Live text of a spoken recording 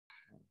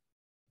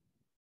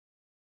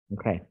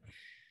Okay.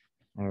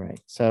 All right.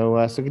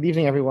 So good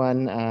evening,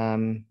 everyone.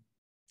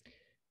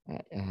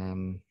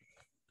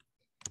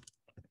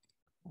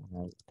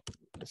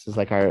 This is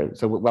like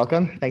so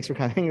welcome. Thanks for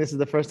coming. This is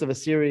the first of a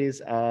series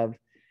of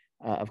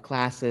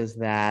classes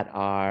that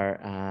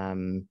are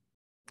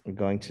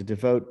going to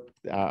devote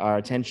our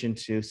attention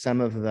to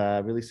some of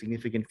the really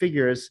significant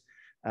figures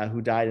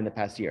who died in the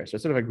past year. So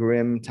it's sort of a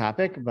grim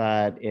topic,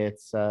 but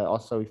it's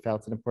also, we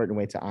felt, an important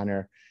way to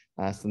honor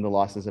some of the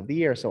losses of the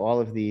year. So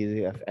all of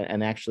these,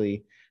 and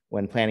actually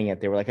when planning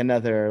it, there were like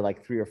another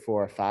like 3 or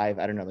 4 or 5,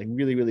 I don't know, like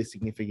really, really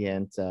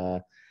significant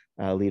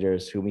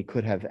leaders who we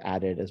could have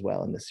added as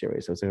well in this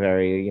series. So it's a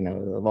very,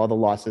 of all the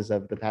losses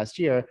of the past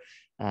year,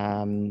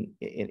 in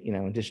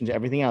addition to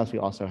everything else, we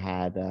also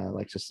had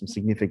like just some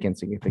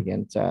significant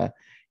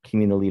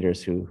communal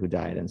leaders who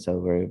died. And so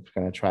we're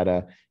going to try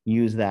to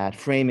use that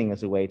framing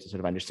as a way to sort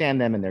of understand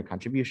them and their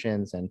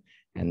contributions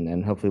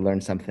and hopefully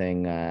learn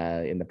something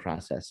in the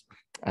process.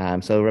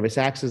 So Rabbi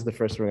Sachs is the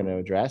first we're going to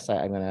address.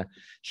 I'm going to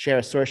share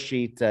a source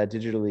sheet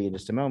digitally in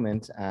just a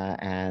moment,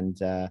 and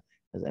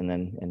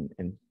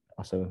then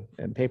also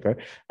in paper.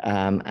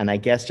 And I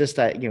guess just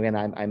again,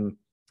 I'm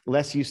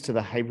less used to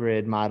the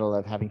hybrid model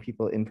of having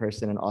people in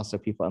person and also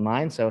people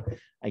online. So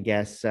I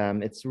guess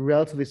it's a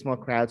relatively small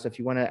crowd. So if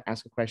you want to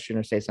ask a question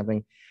or say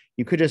something,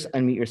 you could just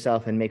unmute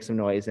yourself and make some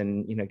noise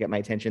and get my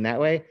attention that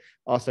way.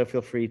 Also,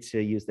 feel free to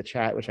use the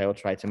chat, which I will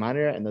try to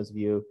monitor. And those of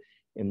you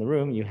in the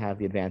room, you have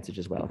the advantage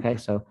as well. Okay,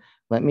 so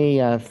let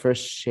me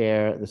first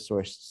share the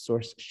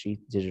source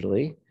sheet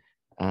digitally.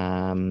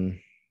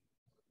 Okay.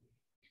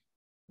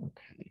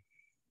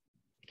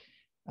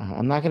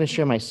 I'm not going to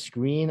share my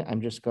screen. I'm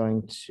just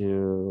going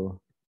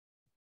to,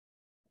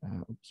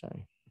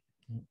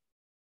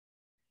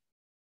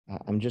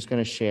 I'm just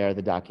going to share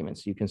the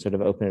documents. You can sort of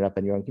open it up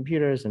on your own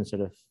computers and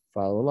sort of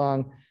follow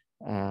along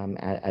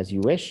as you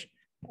wish.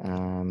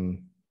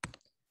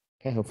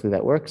 Okay, hopefully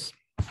that works.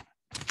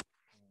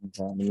 And,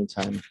 in the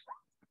meantime,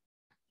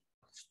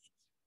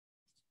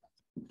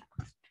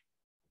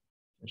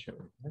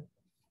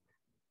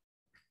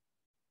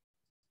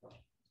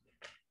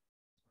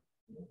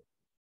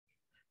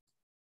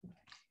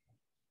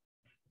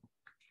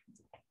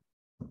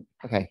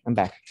 okay, I'm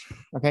back.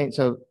 Okay,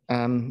 so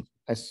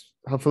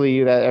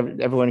hopefully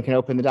everyone can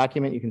open the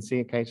document. You can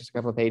see, okay, just a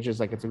couple of pages,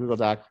 like it's a Google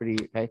Doc,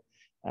 pretty okay.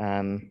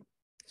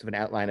 Sort of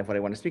an outline of what I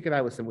want to speak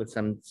about with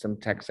some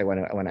text I want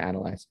to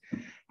analyze.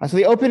 So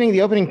the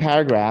opening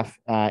paragraph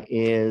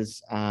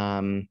is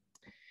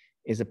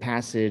a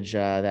passage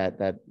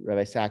that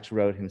Rabbi Sachs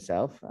wrote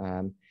himself.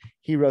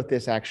 He wrote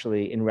this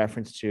actually in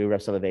reference to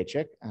Rav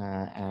Soloveitchik,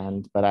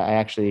 but I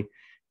actually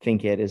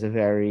think it is a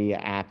very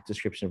apt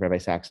description of Rabbi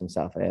Sachs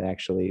himself. And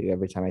actually,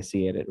 every time I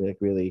see it, it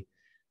really,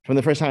 from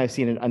the first time I've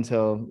seen it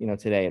until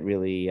today, it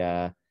really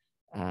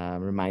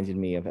reminded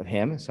me of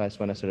him. So I just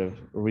want to sort of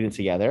read it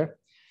together.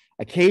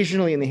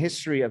 Occasionally in the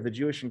history of the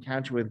Jewish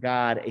encounter with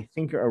God, a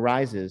thinker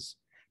arises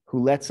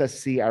who lets us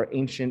see our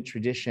ancient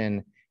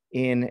tradition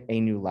in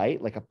a new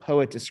light, like a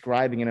poet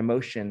describing an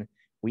emotion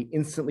we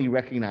instantly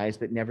recognize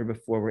but never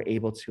before were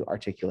able to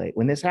articulate.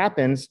 When this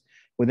happens,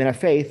 within a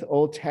faith,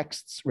 old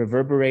texts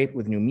reverberate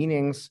with new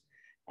meanings.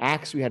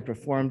 Acts we had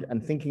performed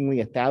unthinkingly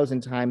 1,000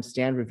 times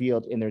stand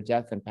revealed in their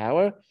depth and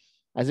power.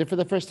 As if for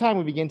the first time,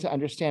 we begin to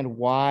understand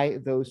why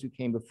those who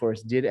came before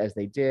us did as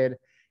they did,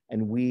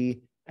 and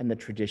we and the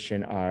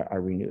tradition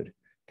are renewed.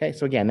 Okay,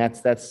 so again,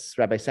 that's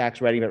Rabbi Sachs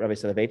writing about Rabbi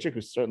Soloveitchik,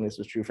 who certainly this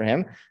was true for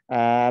him.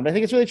 But I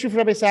think it's really true for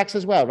Rabbi Sachs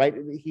as well, right?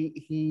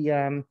 He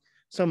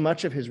so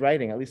much of his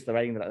writing, at least the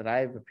writing that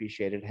I've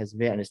appreciated, has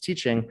been, and his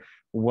teaching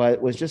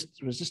was just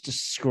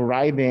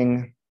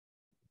describing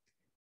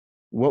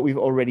what we've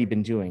already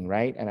been doing,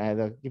 right? And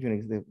I'll give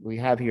you we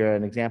have here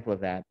an example of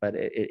that, but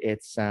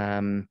it's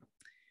right.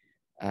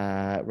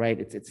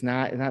 It's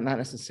not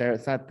necessarily,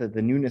 it's not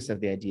the newness of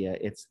the idea.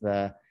 It's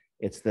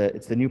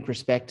the new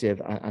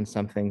perspective on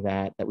something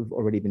that we've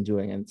already been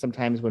doing. And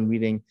sometimes when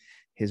reading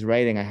his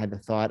writing, I had the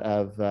thought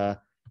of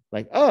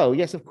like, oh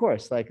yes, of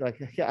course, like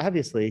yeah,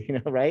 obviously,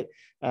 right?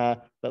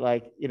 But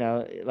like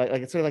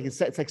it's sort of like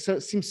it's like so,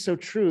 it seems so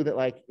true that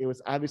like it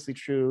was obviously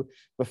true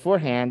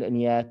beforehand,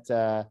 and yet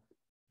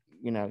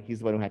he's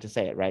the one who had to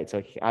say it, right? So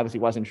it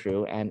obviously wasn't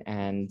true,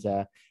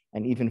 and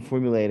even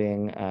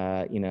formulating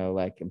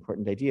like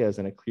important ideas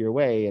in a clear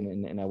way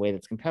and in a way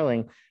that's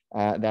compelling.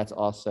 That's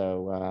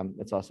also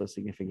a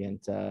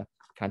significant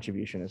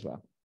contribution as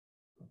well.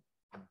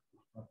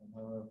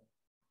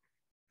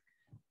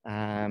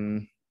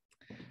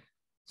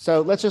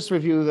 So let's just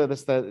review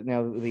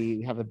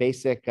we have a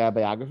basic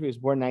biography. He was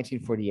born in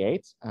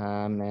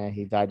 1948.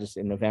 He died just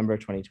in November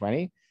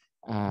 2020.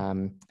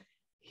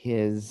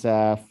 His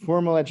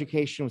formal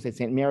education was at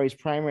St. Mary's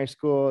Primary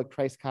School,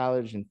 Christ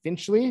College in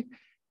Finchley,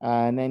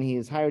 and then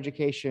his higher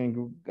education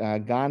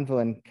in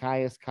Gonville and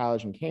Caius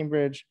College in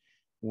Cambridge,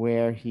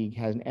 where he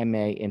has an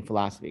MA in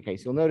philosophy. Okay,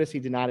 so you'll notice he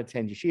did not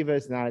attend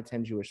yeshivas, did not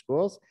attend Jewish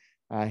schools.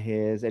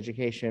 His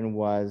education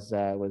was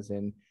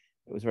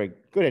very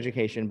good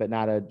education, but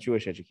not a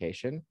Jewish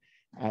education.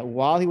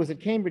 While he was at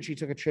Cambridge, he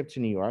took a trip to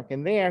New York,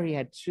 and there he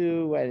had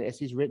two, as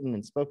he's written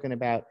and spoken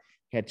about,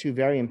 he had two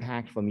very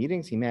impactful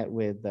meetings. He met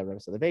with Rabbi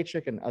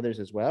Soloveitchik and others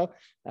as well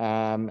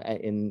in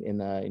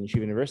Yeshiva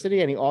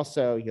University, and he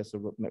also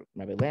met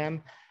Rabbi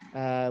Lamb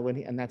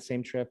on that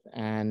same trip,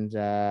 and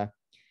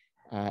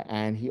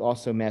he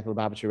also met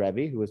Lubavitcher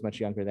Rebbe, who was much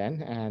younger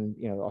then, and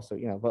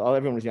well,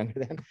 everyone was younger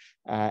then.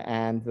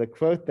 And the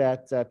quote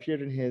that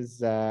appeared in his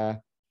this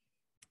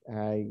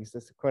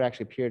quote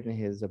actually appeared in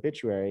his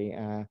obituary.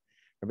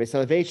 Rabbi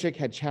Soloveitchik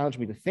had challenged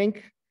me to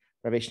think.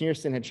 Rabbi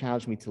Schneerson had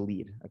challenged me to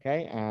lead.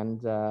 Okay,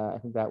 and I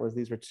think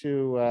these were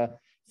two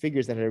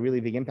figures that had a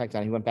really big impact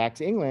on him. He went back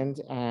to England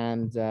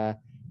and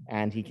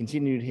he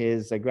continued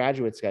his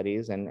graduate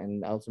studies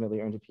and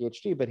ultimately earned a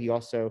PhD. But he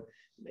also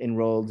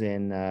enrolled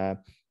in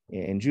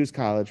Jews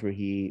College, where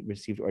he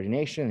received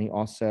ordination. And he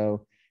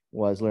also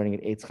was learning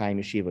at Eitz Chaim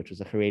Yeshiva, which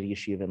was a Haredi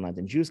yeshiva in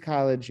London. Jews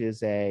College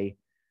is a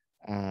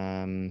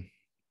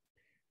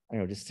I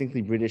don't know,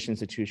 distinctly British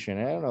institution.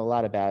 I don't know a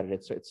lot about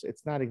it.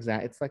 It's not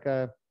exact. It's like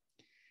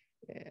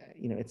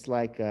it's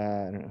like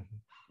I don't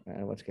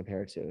know what to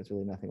compare it to. It's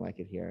really nothing like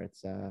it here.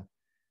 It's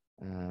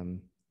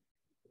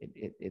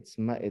it's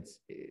an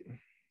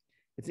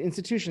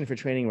institution for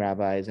training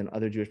rabbis and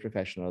other Jewish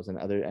professionals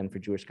and for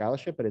Jewish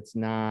scholarship, but it's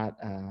not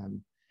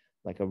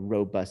like a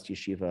robust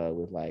yeshiva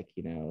with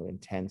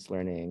intense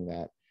learning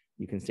that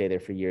you can stay there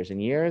for years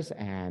and years.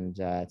 And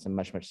it's a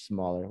much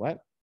smaller what?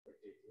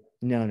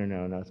 No.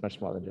 It's much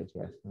smaller than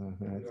JTS.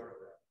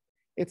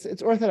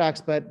 It's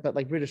Orthodox, but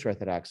like British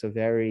Orthodox, so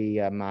very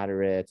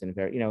moderate and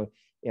very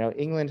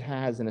England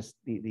has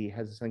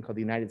something called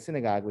the United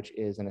Synagogue, which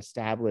is an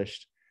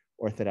established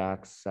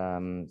Orthodox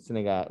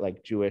synagogue,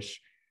 like Jewish,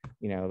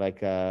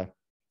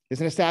 there's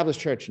an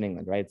established church in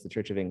England, right? It's the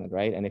Church of England,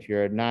 right? And if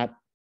you're not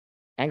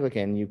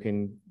Anglican, you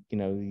can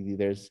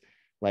there's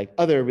like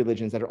other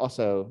religions that are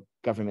also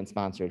government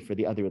sponsored for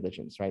the other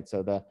religions, right?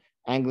 So the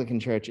Anglican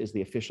Church is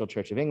the official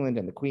Church of England,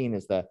 and the Queen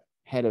is the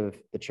head of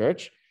the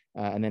church.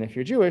 And then if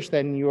you're Jewish,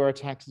 then your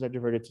taxes are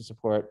diverted to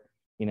support,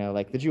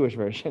 like the Jewish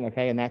version,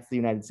 okay? And that's the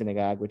United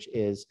Synagogue, which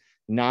is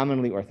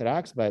nominally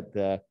Orthodox, but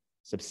the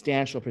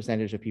substantial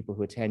percentage of people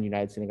who attend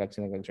United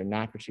synagogues are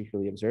not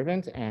particularly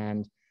observant,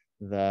 and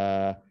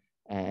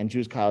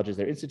Jews College is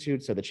their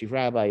institute. So the chief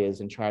rabbi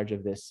is in charge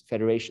of this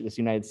federation, this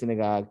United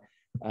Synagogue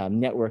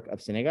network of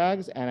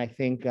synagogues, and I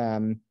think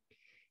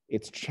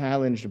it's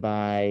challenged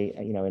by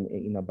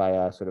by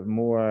a sort of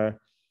more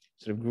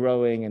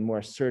growing and more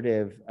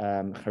assertive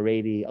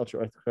Haredi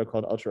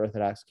called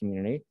ultra-Orthodox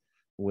community,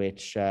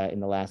 which in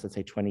the last, let's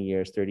say, 20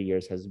 years, 30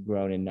 years has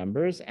grown in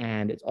numbers.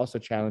 And it's also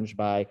challenged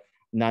by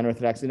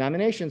non-Orthodox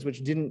denominations,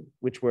 which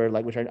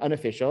are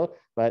unofficial,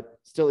 but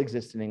still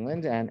exist in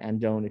England and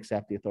don't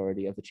accept the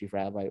authority of the chief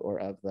rabbi or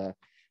of the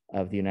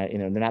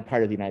United, they're not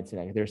part of the United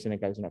Synagogue. Their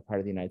synagogues are not part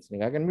of the United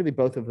Synagogue. And really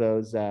both of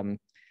those,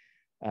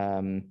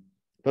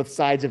 both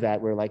sides of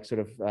that were like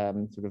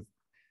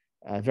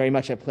very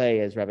much at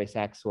play as Rabbi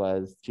Sachs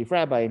was chief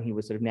rabbi, and he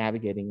was sort of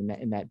navigating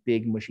in that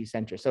big mushy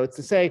center. So it's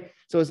to say,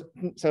 so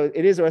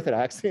it is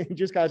Orthodox.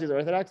 Jewish College is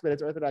Orthodox, but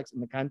it's Orthodox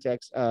in the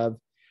context of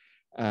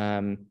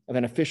an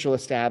official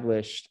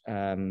established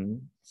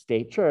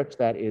state church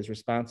that is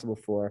responsible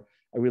for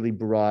a really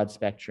broad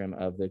spectrum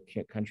of the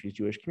country's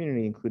Jewish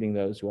community, including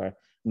those who are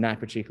not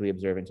particularly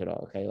observant at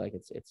all. Okay, like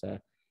it's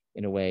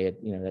in a way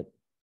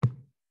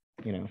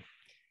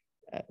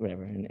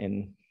whatever.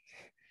 In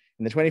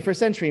the 21st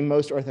century,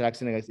 most Orthodox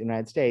synagogues in the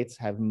United States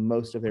have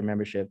most of their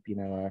membership,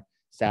 are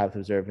Sabbath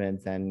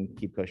observant and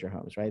keep kosher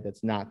homes, right?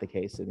 That's not the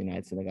case in the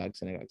United synagogues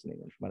in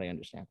England, from what I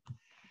understand.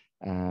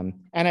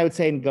 And I would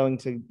say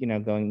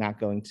not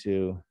going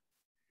to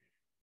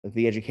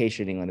the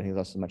education in England, I think is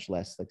also much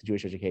less, like the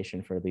Jewish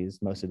education for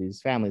most of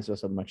these families is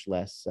also much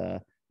less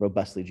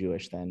robustly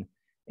Jewish than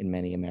in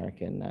many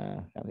American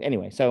families.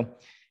 Anyway, so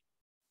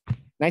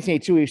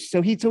 1982,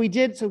 so he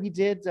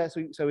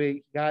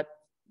got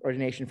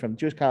ordination from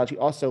Jewish College. He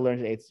also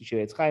learned at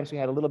Eitz Chaim, so he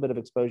had a little bit of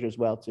exposure as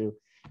well to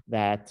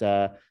that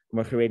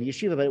more Haredi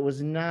yeshiva, but it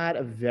was not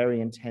a very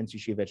intense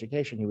yeshiva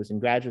education. He was in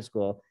graduate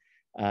school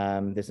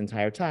this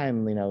entire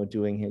time,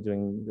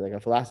 doing like a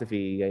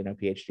philosophy,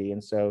 PhD,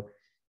 and so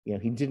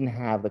he didn't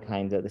have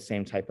the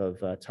same type of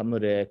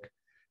Talmudic,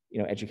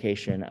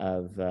 education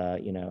of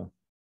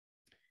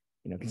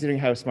considering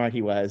how smart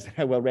he was,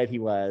 how well read he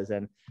was,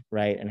 and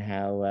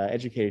how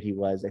educated he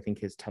was. I think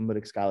his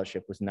Talmudic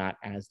scholarship was not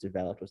as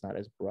developed, was not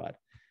as broad.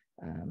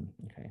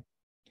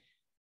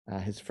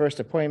 His first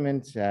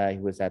appointment, he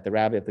was at the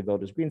rabbi of the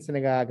Golders Green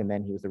Synagogue, and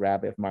then he was the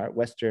rabbi of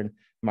Western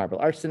Marble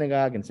Arch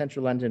Synagogue in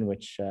central London,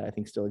 which I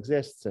think still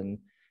exists. And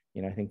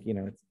I think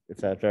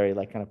it's a very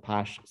kind of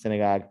posh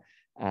synagogue.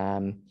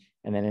 And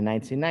then in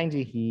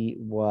 1990, he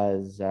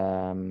was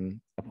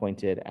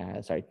appointed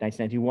as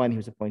 1991, he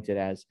was appointed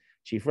as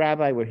chief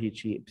rabbi, where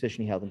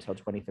position he held until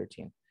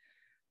 2013.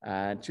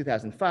 In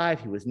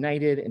 2005, he was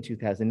knighted. In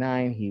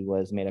 2009, he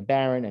was made a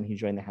baron, and he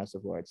joined the House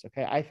of Lords.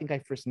 Okay, I think I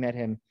first met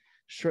him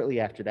shortly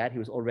after that. He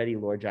was already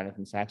Lord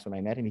Jonathan Sachs when I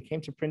met him. He came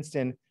to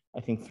Princeton,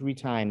 I think, 3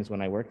 times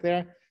when I worked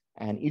there,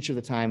 and each of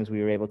the times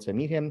we were able to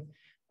meet him.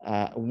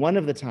 One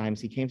of the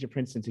times he came to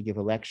Princeton to give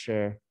a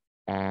lecture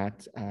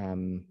at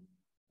the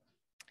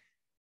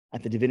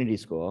Divinity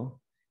School,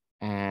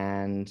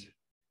 and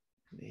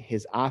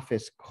his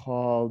office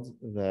called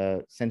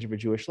the Center for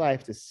Jewish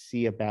Life to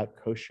see about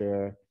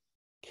kosher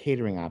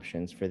catering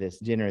options for this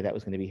dinner that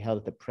was going to be held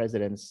at the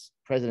presidents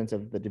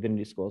of the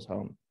Divinity School's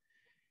home.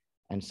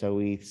 And so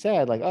we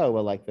said, like, oh,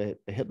 well, like the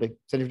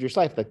Center for Jewish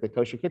Life, like the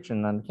kosher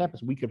kitchen on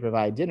campus, we could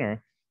provide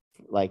dinner,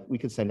 like we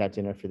could send out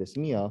dinner for this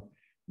meal,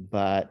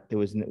 but there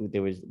was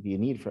be a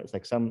need for it. It's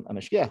like a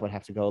mashgiach would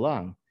have to go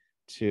along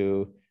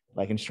to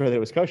like ensure that it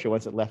was kosher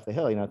once it left the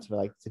hill,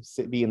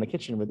 to be in the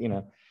kitchen with,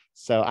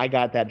 So I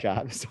got that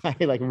job. So I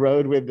like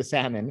rode with the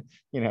salmon,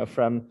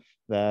 from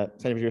the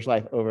Center for Jewish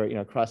Life over,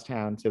 across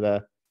town to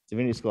the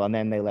Divinity School, and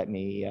then they let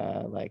me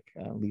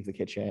leave the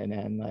kitchen,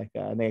 and they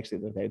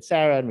had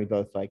Sarah, and we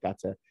both like got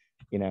to,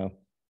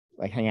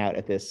 hang out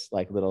at this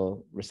like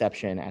little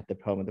reception at the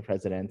home of the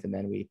president, and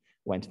then we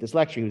went to this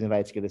lecture. He was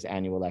invited to give this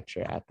annual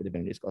lecture at the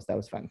Divinity School, so that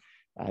was fun.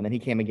 And then he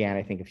came again,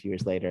 I think, a few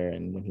years later,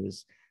 and when he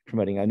was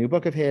promoting a new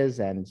book of his,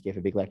 and gave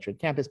a big lecture at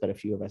campus, but a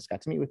few of us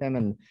got to meet with him,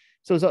 and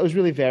so it was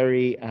really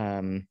very.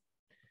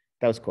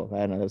 That was cool. I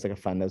don't know. That was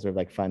like those were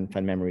like fun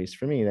memories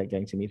for me. That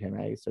getting to meet him,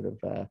 I sort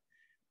of.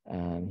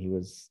 He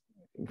was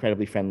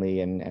incredibly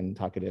friendly and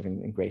talkative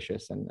and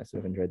gracious, and I sort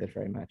of enjoyed that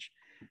very much.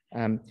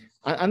 On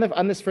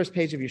this first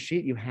page of your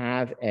sheet, you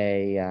have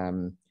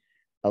a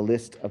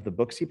list of the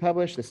books he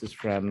published. This is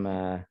from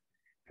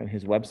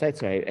his website,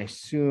 so I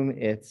assume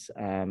it's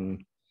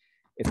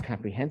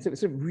comprehensive.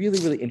 It's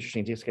really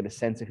interesting to just get a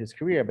sense of his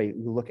career. But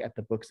you look at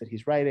the books that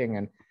he's writing,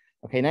 and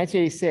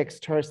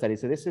 1986 Torah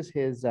studies. So this is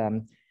his.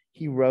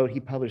 He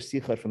published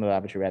Sichot from the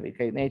Rabbi. Okay,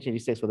 in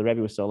 1986, well, the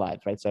Rebbe was still alive,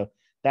 right? So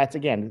that's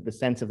again the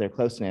sense of their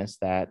closeness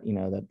that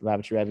that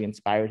Rabbi Rebbe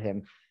inspired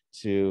him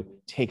to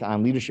take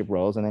on leadership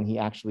roles, and then he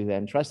actually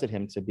then trusted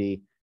him to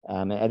be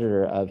an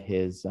editor of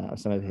his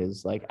some of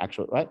his like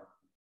actual what?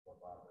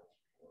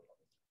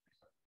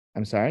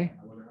 I'm sorry.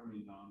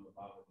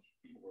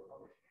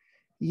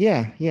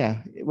 Yeah.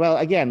 Well,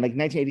 again, like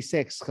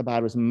 1986,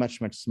 Chabad was much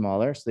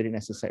smaller, so they didn't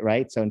necessarily,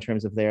 right? So in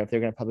terms of if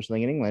they're going to publish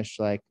something in English,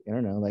 like I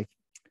don't know, like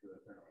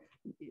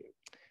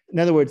in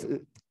other words.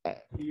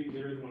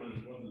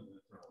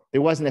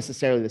 There wasn't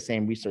necessarily the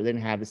same resource. They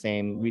didn't have the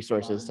same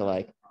resources to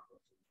like,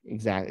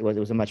 exactly. It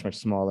was a much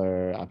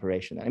smaller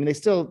operation. I mean, they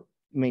still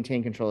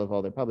maintain control of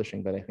all their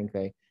publishing, but I think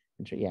in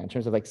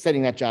terms of like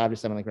setting that job to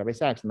someone like Rabbi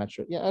Sachs, I'm not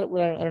sure. Yeah, I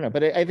don't know,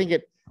 but I think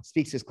it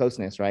speaks his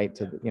closeness, right?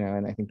 To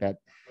and I think that.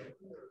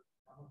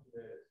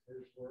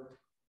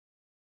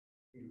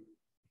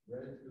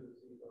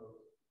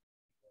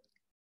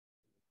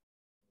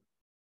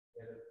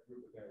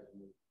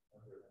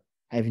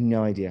 I have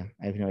no idea.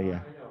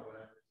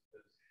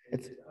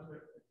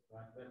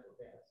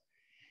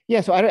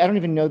 Yeah, so I don't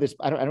even know this.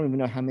 I don't even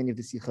know how many of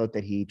the sichot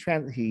that he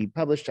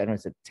published. I don't know.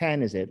 Is it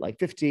 10? Is it like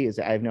 50?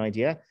 I have no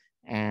idea.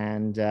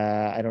 And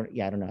I don't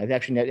know. I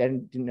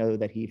didn't know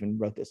that he even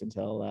wrote this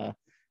until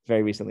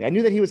very recently. I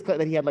knew that he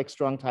had like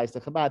strong ties to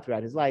Chabad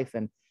throughout his life,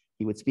 and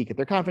he would speak at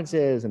their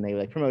conferences, and they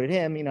like promoted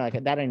him.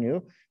 Like that I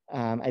knew.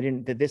 I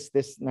didn't. This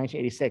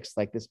 1986,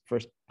 like this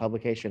first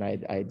publication,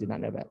 I did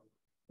not know about.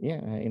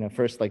 Yeah,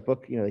 first like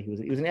book. He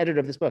was an editor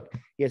of this book.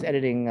 He has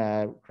editing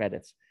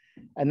credits.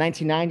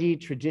 1990,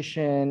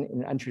 Tradition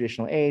in an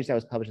Untraditional Age, that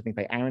was published, I think,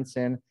 by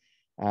Aronson.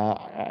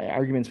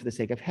 Arguments for the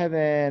Sake of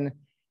Heaven,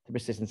 The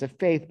Persistence of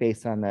Faith,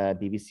 based on the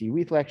BBC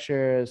Reith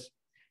lectures,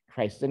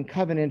 Christ and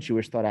Covenant,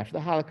 Jewish Thought After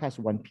the Holocaust,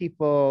 One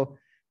People,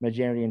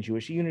 Modernity and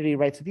Jewish Unity,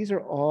 right? So these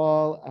are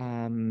all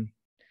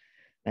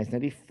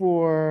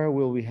 1994,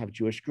 Will We Have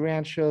Jewish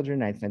Grandchildren,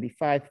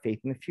 1995, Faith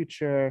in the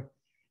Future,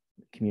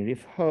 Community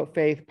of Hope,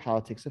 Faith,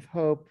 Politics of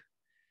Hope.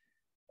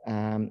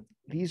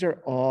 These are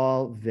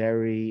all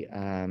these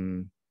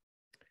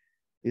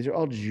are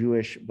all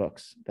Jewish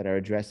books that are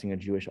addressing a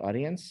Jewish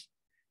audience.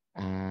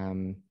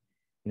 I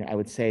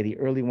would say the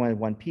early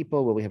One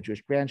People, Will We Have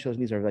Jewish Grandchildren,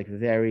 these are like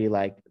very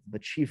like the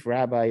chief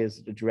rabbi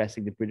is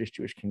addressing the British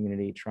Jewish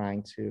community,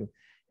 trying to,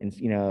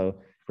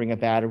 bring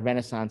about a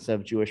renaissance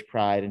of Jewish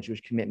pride and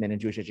Jewish commitment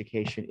and Jewish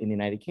education in the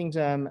United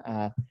Kingdom,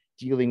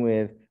 dealing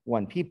with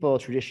One People,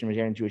 Tradition,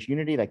 Modernity, Jewish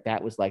Unity. Like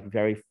that was like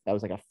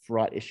a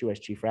fraught issue as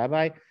chief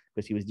rabbi,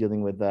 because he was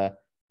dealing with the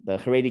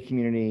Haredi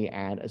community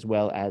and as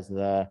well as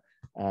the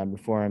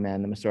Reform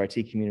and the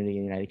Masorti community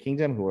in the United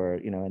Kingdom, who were,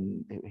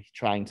 and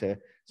trying to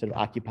sort of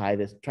occupy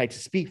this, try to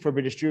speak for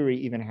British Jewry,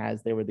 even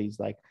as there were these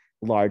like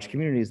large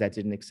communities that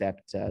didn't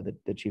accept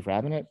the chief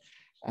rabbinate.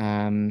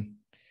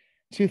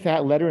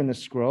 Letter in the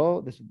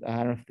Scroll. This, I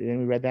don't know if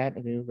anyone read that.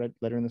 Have you read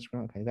Letter in the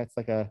Scroll? Okay, that's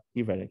like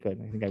you've read it. Good.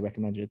 I think I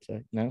recommended it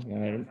to, no?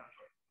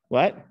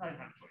 What?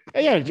 Oh,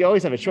 yeah, you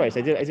always have a choice.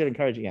 I did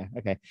encourage you. Yeah,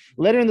 okay.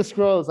 Letter in the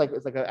Scroll is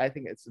I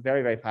think it's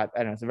very popular. I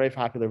don't know. It's a very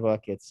popular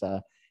book. It's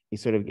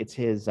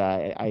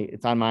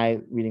it's on my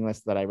reading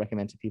list that I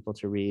recommend to people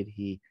to read.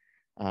 He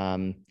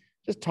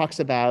just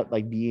talks about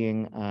like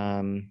being.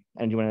 And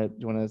do you want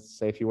to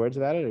say a few words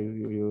about it? Or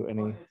you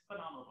any? Well, it's a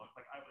phenomenal book.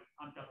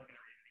 I'm definitely going to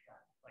read it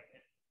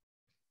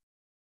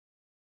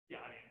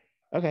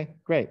again. Okay,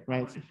 great,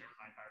 right.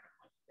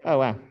 Oh,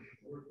 wow.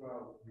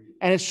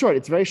 And it's short.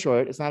 It's very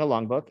short. It's not a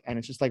long book. And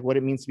it's just like what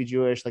it means to be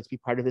Jewish, like to be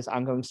part of this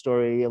ongoing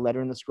story, a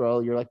letter in the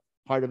scroll. You're like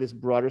part of this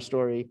broader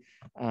story.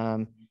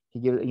 He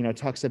gives,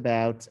 talks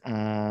about,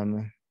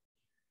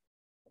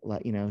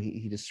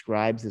 he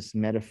describes this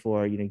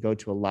metaphor. Go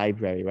to a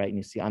library, right? And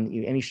you see on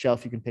any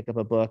shelf you can pick up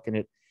a book,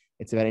 and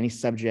it's about any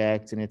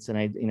subject, and it's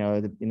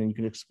you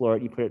can explore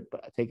it. You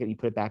take it, you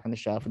put it back on the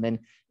shelf, and then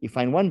you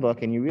find one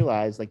book, and you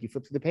realize, like, you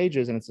flip through the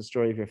pages, and it's the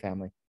story of your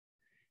family,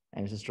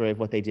 and it's a story of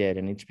what they did.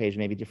 And each page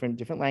may be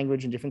different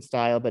language and different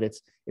style, but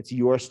it's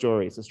your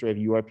story. It's the story of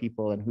your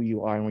people and who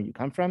you are and where you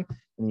come from.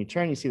 And you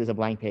turn, you see there's a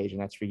blank page,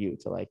 and that's for you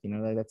to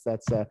that's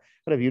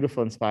what a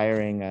beautiful,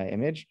 inspiring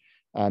image,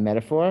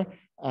 metaphor.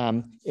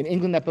 In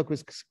England, that book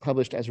was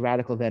published as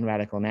Radical Then,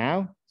 Radical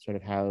Now, sort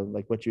of how,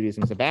 like, what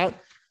Judaism is about.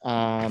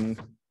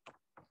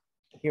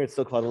 Here it's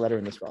still called A Letter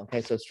in the Scroll.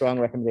 Okay, so strong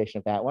recommendation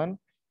of that one.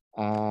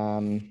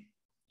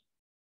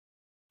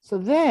 So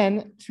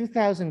then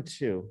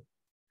 2002,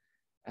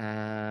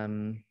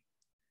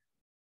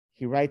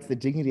 he writes The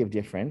Dignity of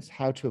Difference,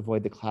 How to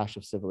Avoid the Clash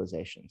of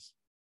Civilizations.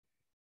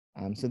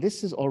 So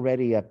this is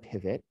already a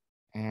pivot,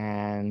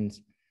 and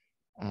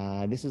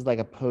this is like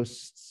a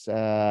post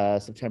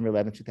September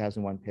 11,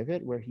 2001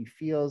 pivot, where he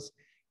feels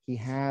he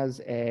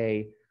has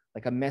a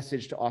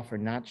message to offer,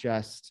 not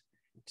just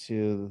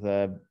to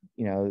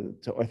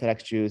to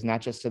Orthodox Jews,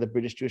 not just to the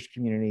British Jewish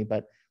community,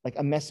 but like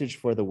a message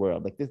for the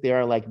world. Like there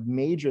are like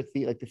major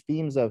the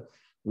themes of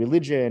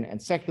religion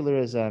and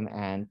secularism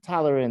and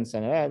tolerance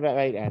and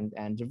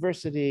and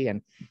diversity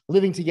and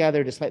living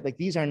together, despite, like,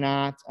 these are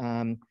not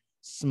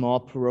small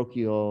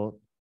parochial,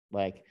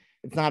 like,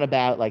 it's not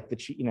about like the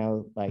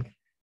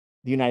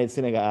United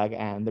Synagogue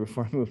and the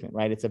Reform movement,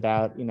 right? It's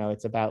about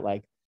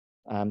like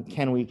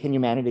can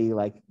humanity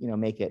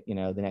make it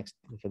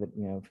for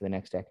the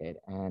next decade.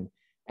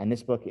 And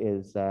this book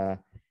is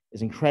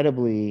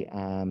incredibly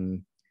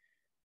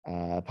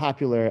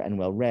popular and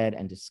well read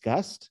and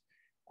discussed,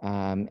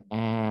 and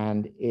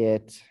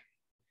it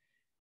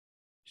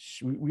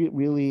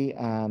really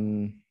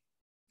kind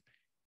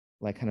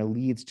of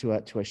leads to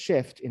a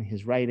shift in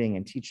his writing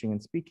and teaching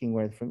and speaking,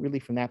 where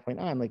from that point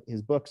on, like,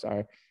 his books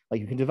are like,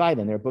 you can divide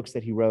them. There are books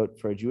that he wrote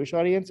for a Jewish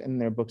audience, and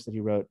there are books that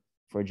he wrote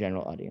for a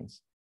general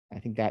audience. I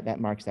think that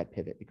marks that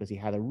pivot, because he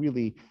had a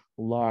really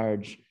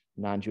large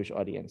non-Jewish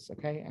audience.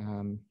 Okay.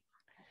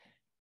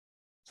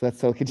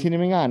 So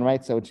continuing on,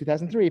 right? So in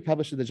 2003, he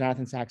published the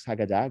Jonathan Sacks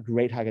Haggadah,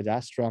 great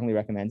Haggadah, strongly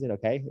recommended.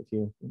 Okay.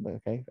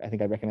 I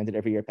think I recommend it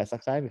every year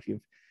Pesach time.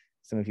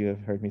 Some of you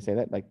have heard me say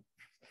that like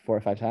 4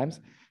 or 5 times.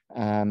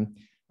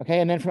 Okay,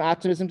 and then From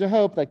Optimism to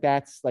Hope, like,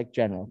 that's like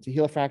general. To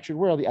Heal a Fractured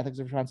World, The Ethics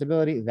of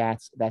Responsibility,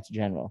 that's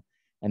general.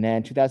 And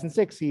then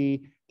 2006,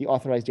 the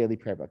Authorized Daily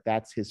Prayer Book.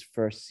 That's his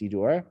first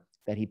Siddur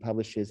that he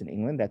publishes in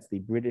England. That's the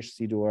British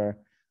Siddur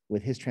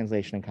with his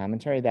translation and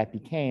commentary. That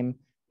became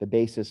the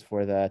basis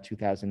for the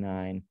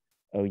 2009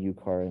 OU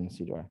Koran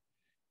Siddur.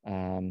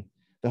 The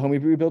Home We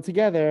Rebuild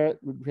Together,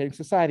 Creating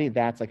Society,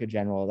 that's like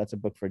that's a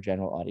book for a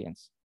general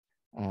audience.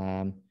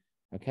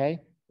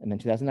 Okay, and then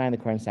 2009, the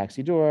Koran Sacks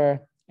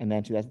Siddur. And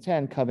then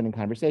 2010, Covenant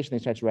Conversation. They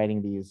starts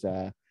writing these,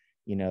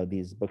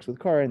 these books with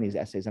Koran, these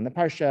essays on the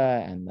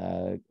Parsha and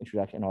the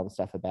introduction and all the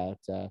stuff about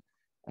the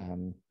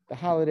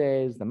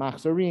holidays. The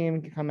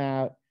Machzorim come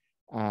out,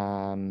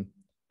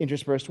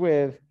 interspersed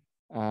with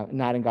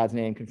Not in God's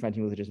Name,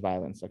 Confronting Religious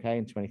Violence, okay,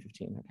 in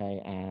 2015,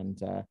 okay? And,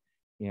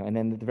 and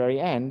then at the very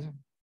end,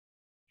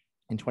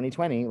 in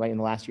 2020, right in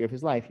the last year of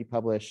his life, he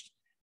published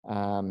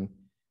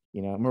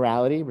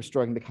Morality,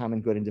 Restoring the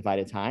Common Good in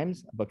Divided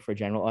Times, a book for a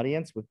general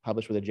audience,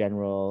 published with a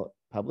general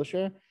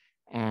publisher,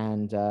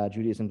 and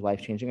Judaism's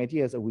Life-Changing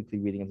Ideas, a weekly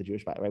reading of the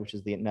Jewish Bible, right, which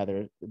is the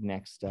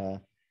next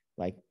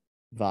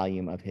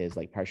volume of his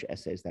Parsha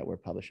essays that were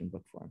published in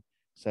book form.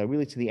 So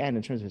really, to the end,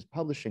 in terms of his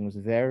publishing, was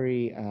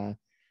very,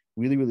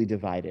 really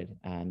divided.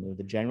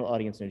 The general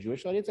audience and the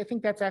Jewish audience. I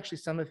think that's actually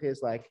some of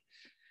his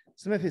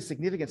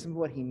significance, some of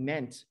what he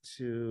meant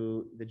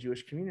to the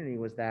Jewish community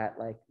was that,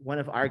 like, one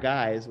of our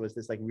guys was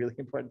this really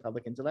important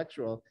public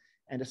intellectual.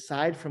 And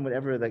aside from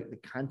whatever the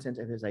content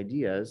of his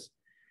ideas,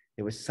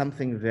 there was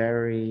something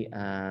very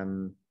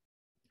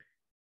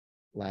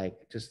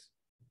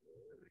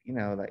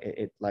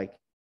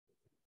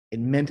it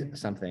meant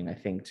something, I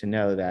think, to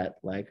know that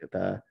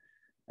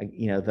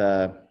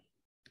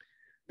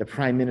the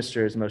prime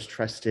minister's most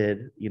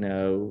trusted,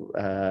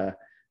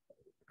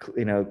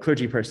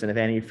 clergy person of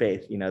any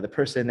faith, the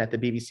person that the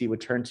BBC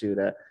would turn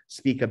to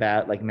speak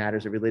about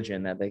matters of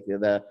religion, that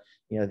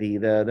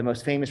the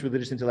most famous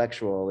religious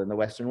intellectual in the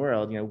Western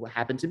world,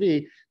 happened to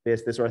be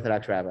this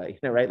Orthodox rabbi,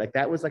 right?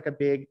 That was a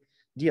big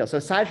deal. So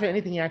aside from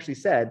anything he actually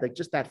said,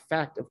 just that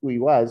fact of who he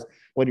was,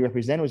 what he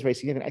represented, was very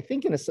significant. I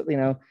think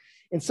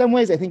in some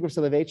ways, I think Rav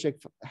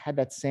Soloveitchik had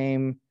that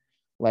same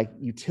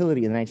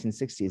utility in the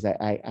 1960s.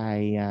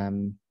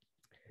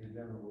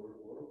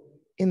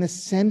 In the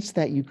sense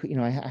that you could,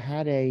 I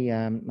had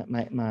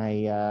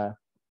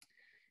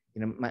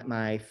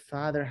my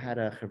father had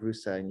a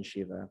chavrusa in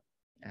yeshiva,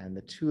 and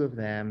the two of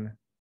them,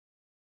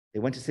 they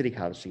went to city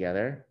college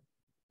together,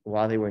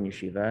 while they were in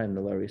yeshiva in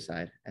the Lower East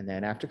Side. And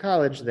then after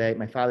college,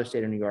 my father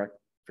stayed in New York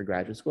for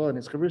graduate school, and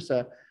his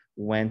chavrusa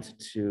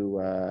left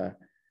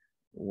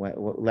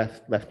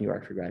New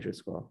York for graduate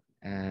school.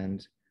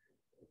 And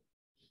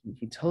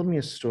he told me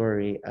a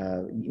story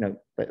of,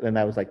 but then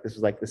this was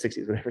like the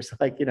 60s, whatever. So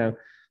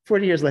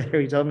 40 years later,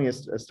 he told me a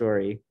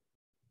story.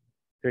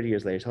 30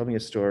 years later, he told me a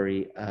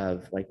story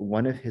of like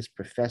one of his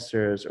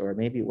professors, or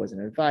maybe it was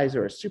an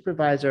advisor or a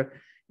supervisor.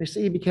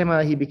 He became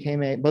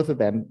both of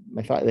them,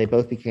 they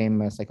both became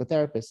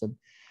psychotherapists. And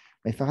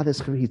my father,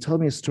 he told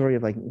me a story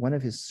of like one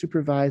of his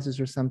supervisors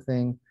or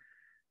something,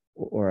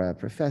 or a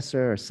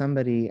professor or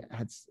somebody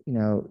had,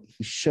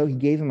 he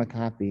gave him a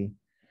copy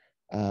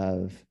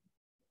of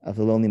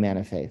The Lonely Man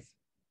of Faith.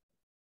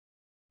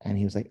 And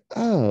he was like,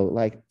 oh,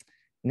 like,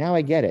 now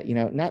I get it.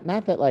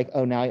 Not that like,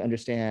 oh, now I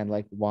understand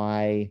like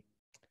why,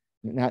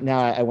 now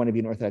I want to be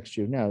an Orthodox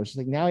Jew. No, it's just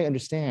like, now I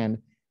understand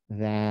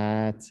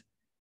that,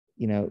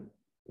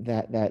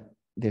 that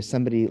there's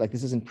somebody like,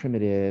 this isn't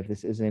primitive,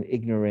 this isn't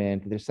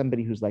ignorant. There's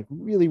somebody who's like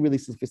really, really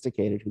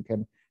sophisticated, who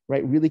can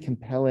write really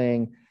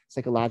compelling,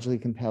 psychologically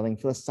compelling,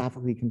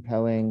 philosophically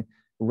compelling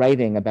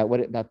writing about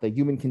the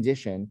human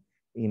condition,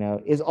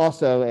 is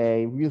also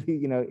a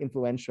really,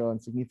 influential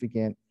and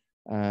significant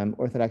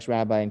Orthodox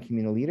rabbi and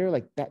communal leader.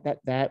 Like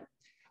that,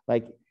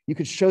 like you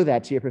could show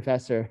that to your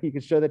professor, you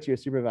could show that to your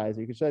supervisor,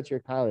 you could show that to your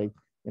colleague,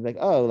 and like,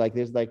 oh, like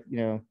there's like,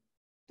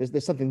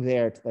 there's something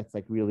there that's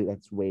like really,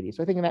 that's weighty.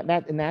 So I think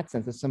in that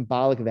sense, there's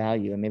symbolic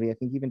value. And maybe I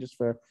think even just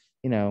for,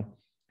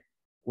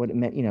 what it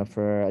meant,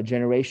 for a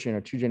generation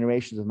or two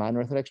generations of modern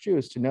Orthodox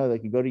Jews to know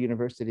that you go to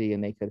university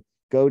and they could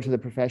go to the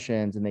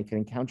professions and they could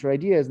encounter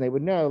ideas, and they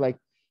would know, like,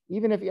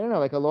 even if,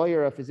 like a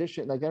lawyer, a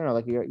physician, like, I don't know,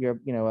 like you're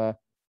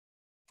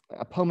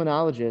a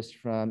pulmonologist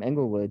from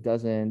Englewood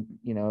doesn't,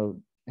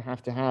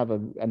 have to have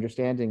an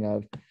understanding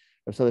of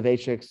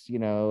Soloveitchik's,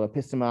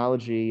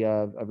 epistemology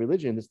of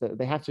religion.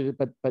 They have to,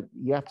 but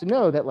you have to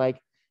know that, like,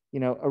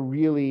 a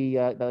really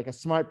like a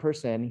smart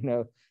person,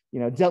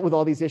 dealt with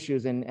all these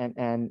issues and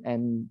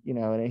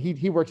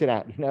he worked it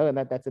out, and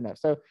that's enough.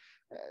 So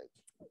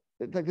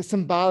like the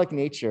symbolic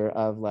nature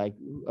of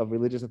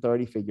religious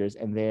authority figures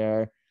and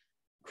their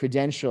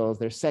credentials,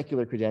 their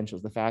secular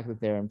credentials, the fact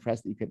that they're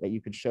impressed, that you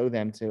could show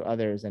them to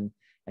others and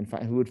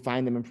who would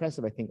find them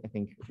impressive, I think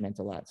meant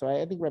a lot. So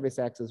I think Rabbi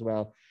Sachs as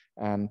well,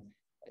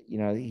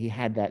 he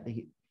had that,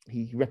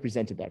 he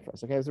represented that for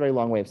us. Okay, it was a very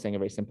long way of saying a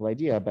very simple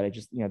idea, but I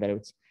just,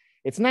 that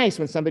it's nice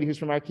when somebody who's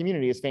from our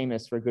community is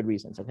famous for good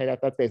reasons. Okay,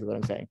 that's basically what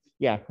I'm saying.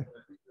 Yeah. I think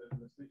the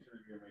distinction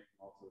you're making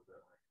also is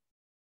that, like,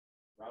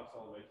 Ralph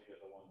Soloveitchik is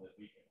the one that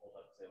we can hold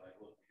up and say, like,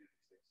 look, we do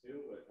these things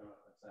too, but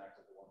Jonathan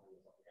Sachs is the one who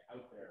was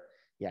out there.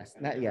 Yes,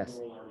 yes. The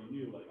world already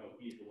knew, like, oh,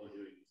 he's the one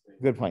doing these things.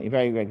 Good point.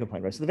 Very, very good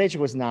point. Right.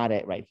 Soloveitchik was not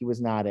he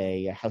was not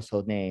a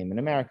household name in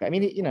America. I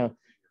mean,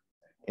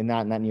 and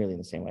not nearly in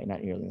the same way.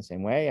 Not nearly in the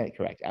same way.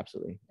 Correct.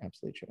 Absolutely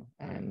true.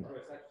 And Rabbi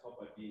Sachs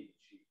helped by being the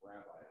chief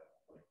rabbi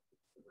of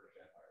the British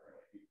Empire, right?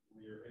 Like,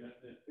 we're in an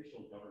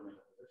official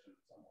governmental position in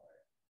some way.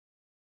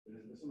 But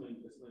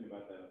there's something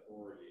about that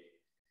authority.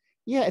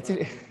 Yeah, it's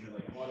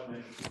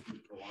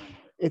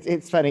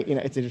funny.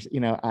 It's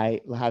interesting.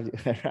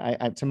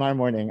 I tomorrow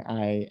morning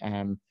I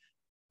am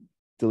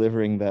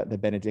delivering the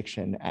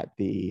benediction at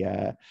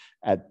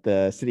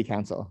the city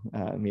council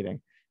meeting.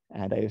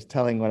 And I was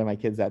telling one of my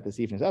kids that this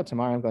evening, oh,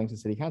 tomorrow I'm going to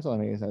city council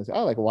meeting. And I was like,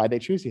 oh, like, why'd they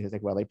choose you? He's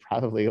like, well, they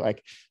probably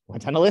like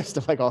went on a list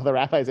of like all the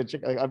rabbis in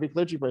Chicago, like every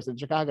clergy person in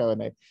Chicago,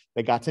 and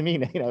they got to me,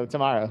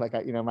 tomorrow, like,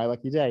 my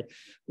lucky day,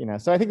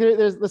 So I think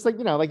there's this, like,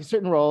 like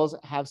certain roles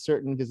have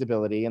certain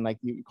visibility and like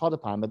you called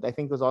upon, but I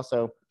think there's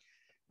also,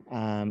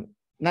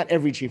 not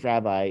every chief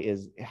rabbi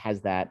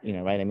has that,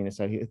 right? I mean,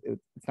 so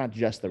it's not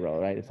just the role,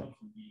 right? It's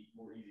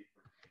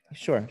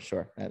sure,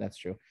 that's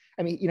true.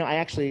 I mean,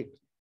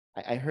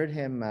 I heard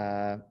him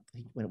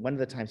one of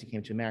the times he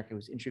came to America. He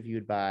was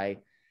interviewed by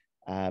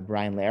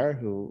Brian Lehrer,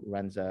 who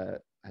has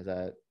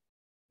a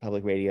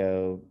public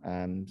radio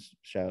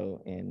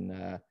show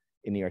in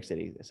New York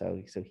City.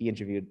 So he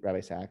interviewed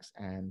Rabbi Sachs,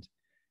 and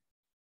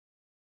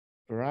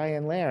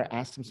Brian Lehrer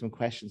asked him some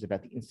questions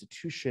about the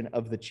institution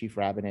of the chief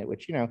rabbinate,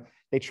 which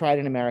they tried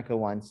in America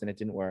once and it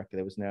didn't work.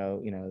 There was no,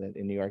 that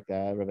in New York,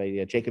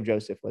 Rabbi Jacob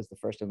Joseph was the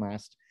first and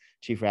last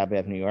chief rabbi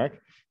of New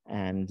York,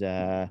 and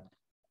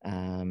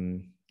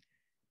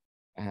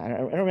I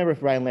don't remember if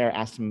Brian Lehrer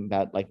asked him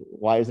about like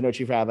why is there no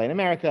chief rabbi in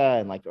America,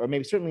 and like, or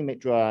maybe certainly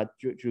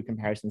drew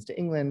comparisons to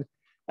England,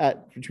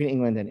 between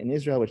England and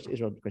Israel, which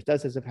Israel of course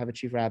does have a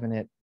chief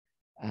rabbinate.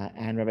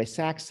 And Rabbi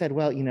Sachs said,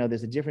 well,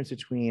 there's a difference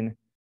between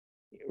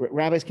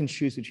rabbis can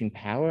choose between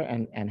power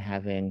and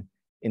having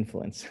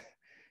influence.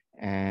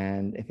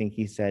 And I think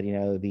he said,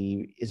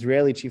 the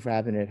Israeli chief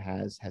rabbinate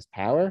has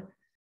power,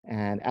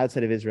 and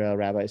outside of Israel,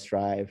 rabbis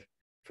strive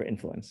for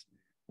influence.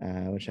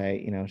 Which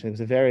was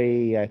a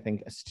very, I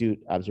think, astute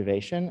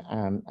observation.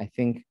 I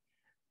think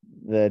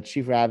the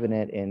chief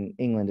rabbinate in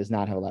England does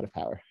not have a lot of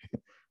power.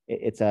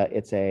 It's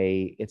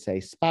a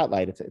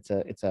spotlight.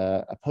 It's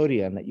a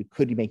podium that you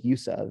could make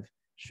use of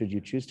should you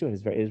choose to.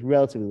 It is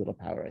relatively little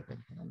power, I think.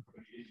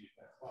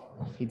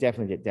 He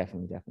definitely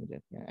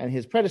did. Yeah. And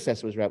his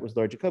predecessor was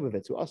Lord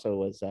Jacobovitz, who also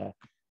was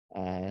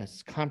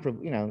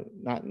comparable,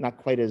 not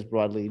quite as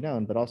broadly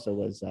known, but also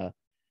was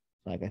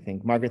like I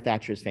think Margaret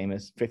Thatcher's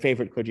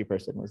favorite clergy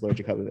person was Lord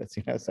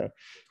Jacobovitz, so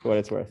for what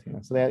it's worth,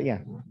 So that, yeah.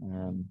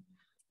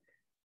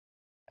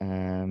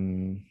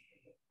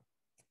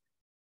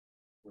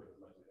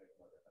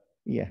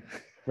 Yeah,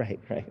 right.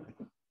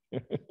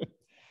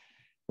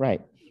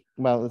 Right.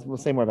 Well, we'll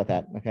say more about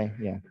that. Okay.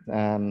 Yeah.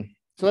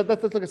 So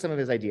let's look at some of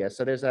his ideas.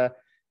 So there's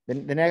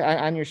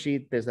on your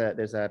sheet, there's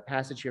a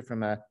passage here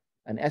from an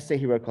essay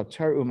he wrote called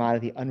Torah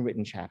Umada, the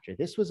Unwritten Chapter.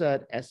 This was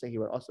an essay he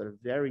wrote also at a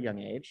very young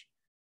age,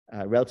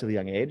 relatively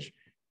young age.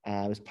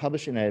 It was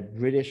published in a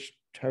British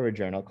Torah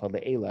journal called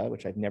the Ela,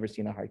 which I've never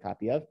seen a hard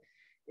copy of.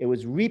 It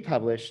was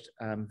republished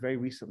very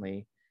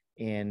recently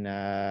in,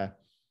 so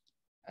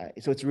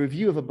it's a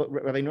review of a book.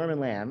 Rabbi Norman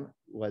Lamb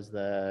was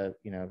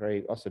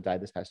also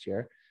died this past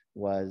year,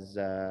 was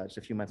just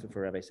a few months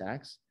before Rabbi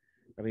Sachs.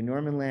 Rabbi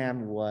Norman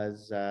Lamb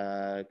was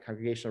a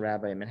congregational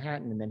rabbi in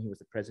Manhattan, and then he was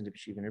the president of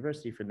Yeshiva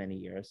University for many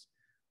years.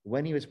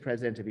 When he was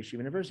president of Yeshiva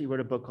University, he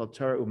wrote a book called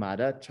Torah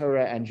Umada,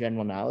 Torah and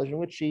General Knowledge, in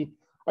which he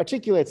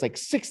articulates like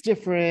 6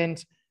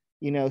 different,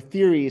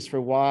 theories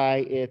for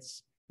why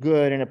it's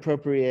good and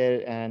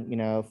appropriate and,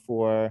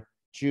 for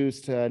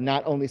Jews to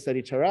not only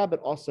study Torah, but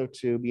also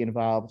to be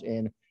involved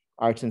in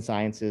arts and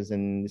sciences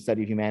and the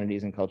study of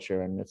humanities and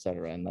culture and et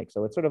cetera. And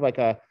so it's sort of like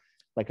an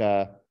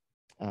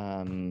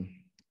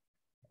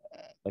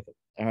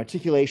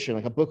articulation,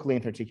 like a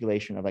book-length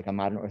articulation of like a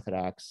modern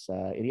Orthodox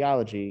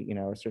ideology,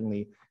 or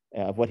certainly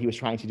of what he was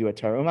trying to do at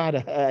Torah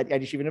Umada at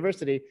Yeshiva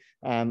University,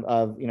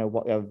 of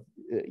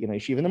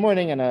Yeshiva in the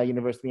morning and a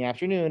university in the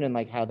afternoon, and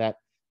like how that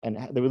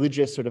and the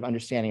religious sort of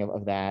understanding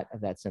of that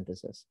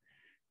synthesis.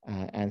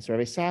 And so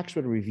Rabbi Sachs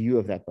wrote a review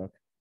of that book,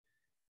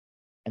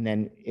 and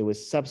then it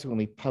was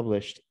subsequently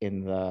published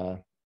in the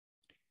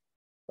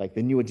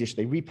new edition.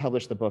 They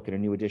republished the book in a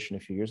new edition a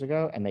few years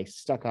ago, and they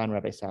stuck on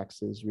Rabbi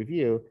Sachs's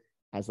review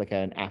as like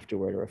an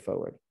afterword or a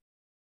forward.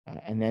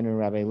 And then when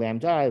Rabbi Lamb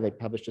died, they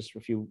published just a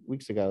few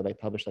weeks ago, they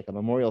published like a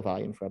memorial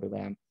volume for Rabbi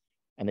Lamb,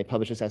 and they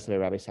published this essay by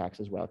Rabbi Sachs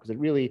as well, because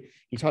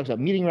he talks about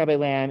meeting Rabbi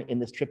Lamb in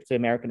this trip to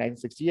America in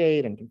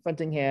 1968 and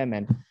confronting him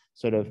and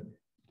sort of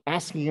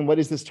asking him, what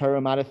is this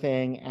Torah Umada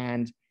thing?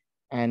 And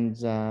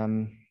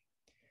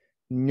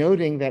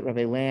noting that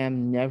Rabbi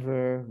Lamb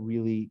never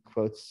really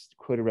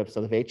quoted Reb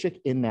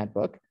Soloveitchik in that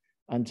book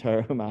on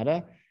Torah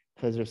Umada,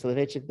 because Reb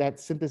Soloveitchik,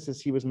 that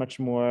synthesis, he was much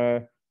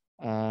more,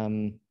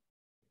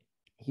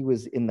 he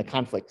was in the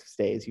conflict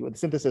stage. The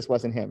synthesis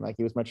wasn't him. Like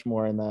he was much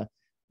more in the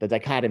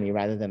dichotomy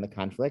rather than the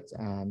conflict.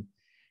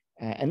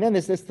 And then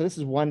this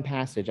is one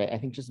passage. I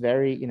think just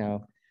very,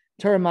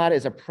 Torah Umada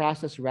is a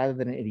process rather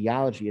than an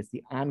ideology. It's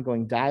the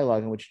ongoing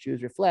dialogue in which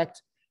Jews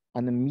reflect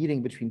on the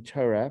meeting between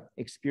Torah,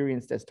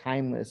 experienced as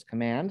timeless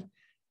command,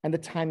 and the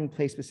time and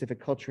place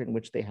specific culture in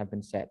which they have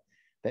been set.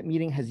 That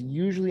meeting has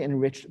usually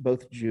enriched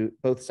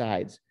both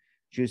sides.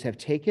 Jews have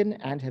taken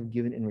and have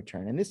given in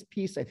return. And this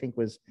piece, I think,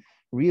 was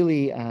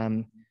really,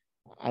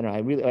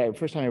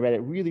 first time I read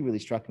it, really, really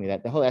struck me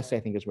that the whole essay,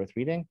 I think, is worth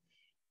reading.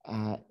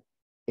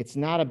 It's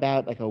not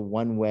about like a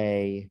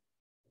one-way,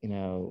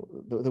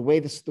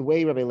 the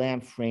way Rabbi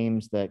Lamb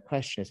frames the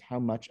question is how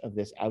much of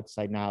this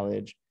outside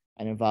knowledge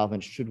and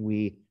involvement should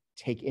we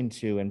take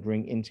into and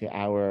bring into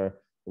our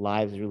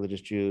lives as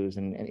religious Jews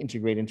and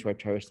integrate into our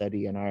Torah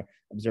study and our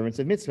observance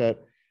of mitzvot.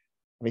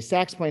 Rabbi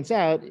Sachs points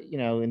out,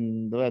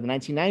 in the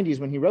 1990s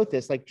when he wrote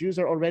this, like Jews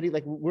are already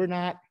like, we're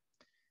not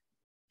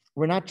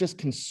just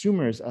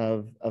consumers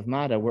of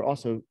Mada, we're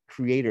also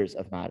creators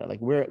of Mada.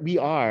 Like we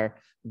are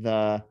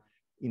the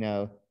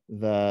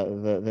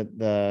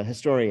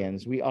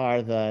historians, we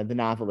are the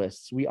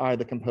novelists, we are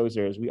the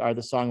composers, we are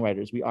the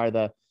songwriters, we are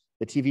the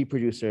TV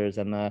producers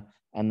and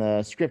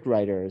the script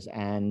writers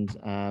and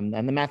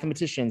the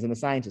mathematicians and the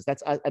scientists.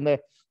 That's us, and the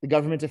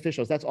government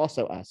officials. That's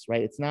also us,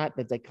 right? It's not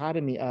the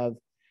dichotomy of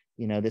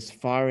this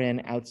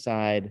foreign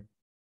outside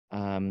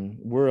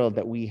world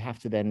that we have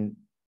to then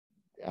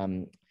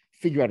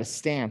figure out a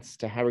stance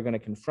to how we're going to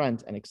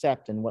confront and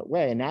accept in what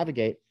way and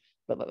navigate.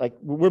 But like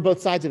we're both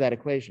sides of that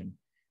equation,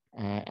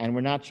 and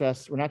it's not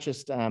just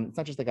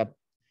like a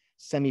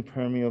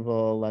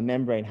semi-permeable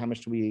membrane. How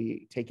much do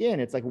we take in?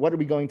 It's like, what are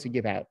we going to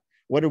give out?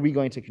 What are we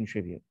going to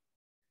contribute?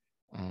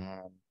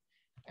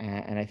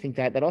 And I think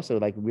that also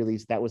like really,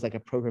 that was like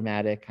a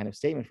programmatic kind of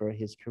statement for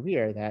his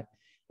career, that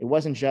it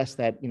wasn't just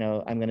that,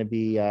 I'm going to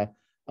be,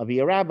 I'll be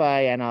a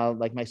rabbi and I'll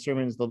like my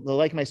sermons, they'll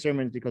like my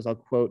sermons because I'll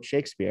quote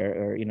Shakespeare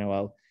or,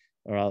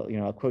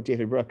 I'll quote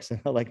David Brooks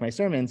and they'll like my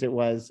sermons. It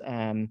was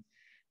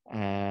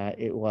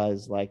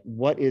like,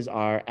 what is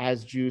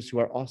as Jews who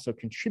are also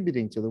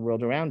contributing to the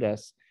world around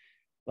us,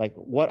 like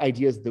what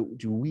ideas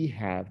do we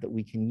have that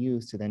we can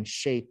use to then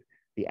shape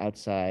the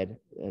outside,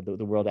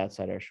 the world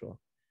outside our shul.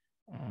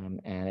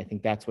 And I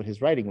think that's what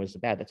his writing was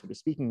about. That's what his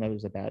speaking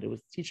was about. It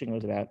was teaching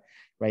was about,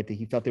 right? That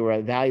he felt there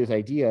were values,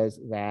 ideas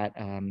that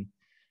could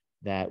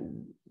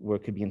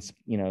be,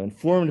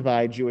 informed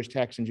by Jewish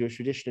text and Jewish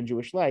tradition and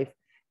Jewish life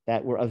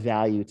that were of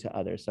value to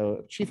others.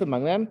 So chief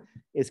among them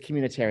is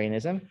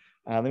communitarianism.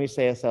 Let me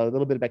say a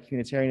little bit about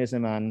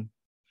communitarianism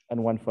on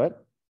one foot.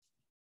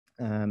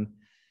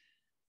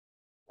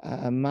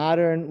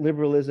 Modern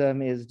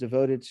liberalism is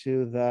devoted to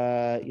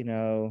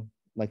the,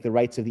 like the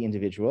rights of the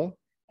individual.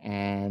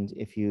 And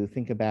if you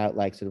think about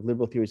like sort of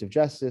liberal theories of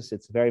justice,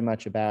 it's very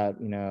much about,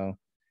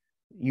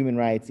 human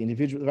rights,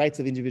 the rights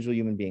of individual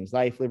human beings,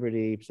 life,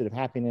 liberty, pursuit of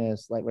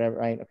happiness, like whatever,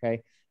 right? Okay.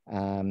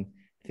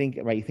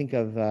 You think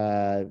of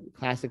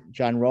classic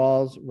John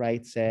Rawls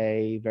writes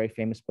a very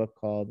famous book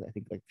called, I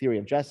think, like Theory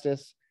of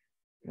Justice,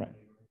 right?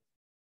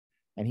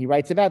 And he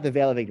writes about the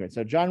veil of ignorance.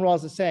 So John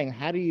Rawls is saying,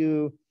 how do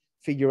you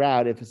figure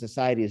out if a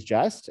society is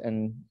just?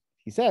 And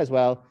he says,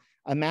 well,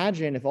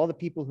 imagine if all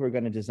the people who are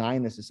going to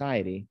design the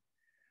society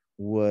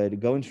would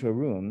go into a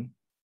room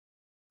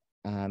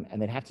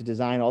and they'd have to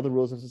design all the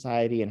rules of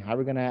society and how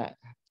we're going to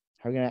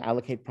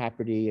allocate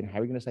property and how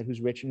we're going to decide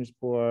who's rich and who's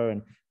poor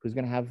and who's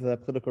going to have the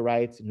political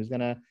rights and who's going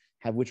to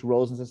have which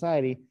roles in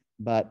society.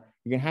 But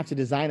you're going to have to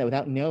design that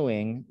without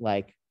knowing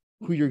like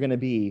who you're going to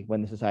be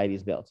when the society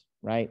is built,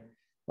 right?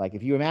 Like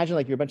if you imagine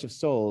like you're a bunch of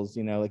souls,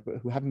 like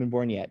who haven't been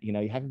born yet, you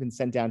haven't been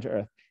sent down to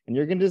earth, and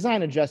you're going to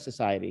design a just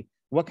society.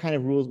 What kind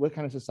of rules, what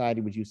kind of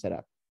society would you set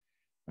up,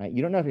 right?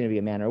 You don't know if you're going to be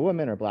a man or a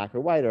woman or black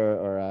or white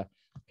or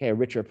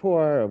rich or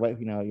poor or what,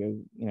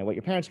 what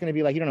your parents are going to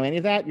be like. You don't know any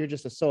of that. You're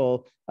just a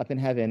soul up in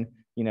heaven,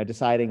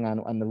 deciding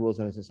on the rules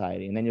of a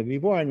society. And then you'll be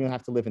born, you'll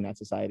have to live in that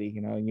society,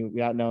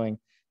 without knowing,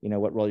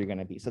 what role you're going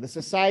to be. So the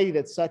society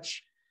that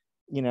such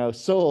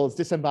souls,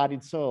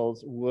 disembodied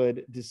souls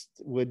would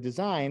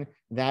design,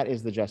 that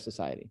is the just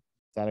society.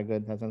 Is that a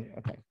good,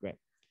 okay, great.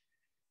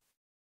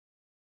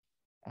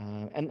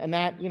 And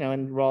that,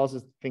 and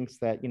Rawls thinks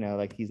that,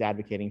 like he's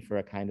advocating for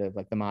a kind of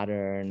like the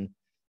modern,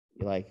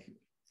 like,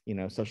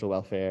 social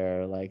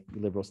welfare, like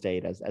liberal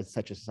state as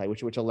such a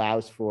society, which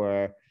allows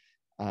for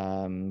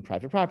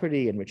private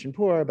property and rich and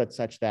poor, but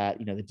such that,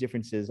 the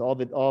differences,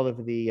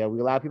 we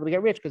allow people to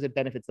get rich because it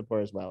benefits the poor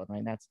as well. Right?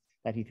 And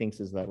that he thinks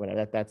is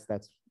whatever, that's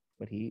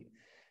what he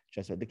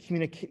just said. The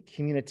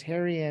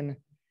communitarian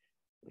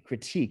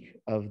critique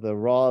of the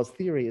Rawls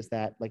theory is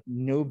that like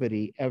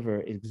nobody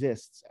ever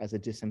exists as a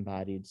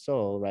disembodied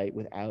soul, right?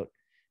 Without,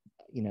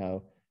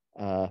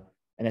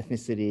 an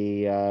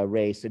ethnicity,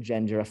 race, a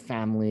gender, a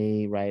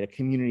family, right? A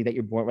community that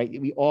you're born,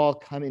 right? We all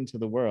come into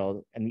the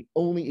world and we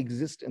only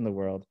exist in the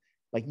world.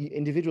 Like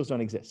individuals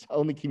don't exist,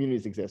 only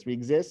communities exist. We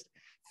exist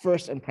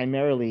first and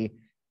primarily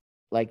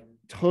like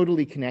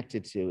totally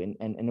connected to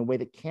and in a way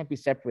that can't be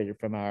separated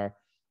from our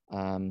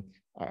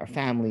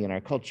family and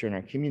our culture and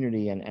our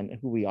community and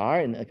who we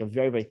are in like a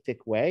very, very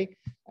thick way.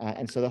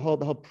 And so the whole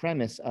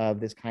premise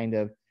of this kind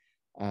of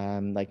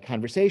like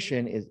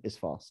conversation is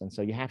false. And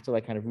so you have to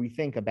like kind of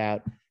rethink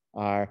about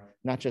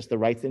not just the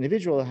rights the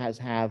individual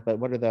have, but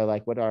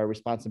what are our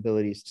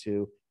responsibilities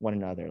to one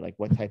another? Like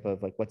what type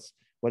of like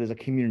what does a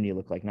community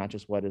look like? Not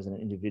just what does an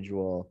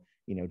individual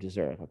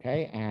deserve.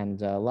 Okay,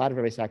 and a lot of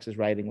Rabbi Sacks's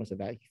writing was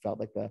about, he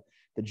felt like the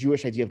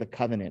Jewish idea of the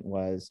covenant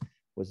was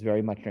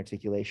very much an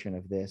articulation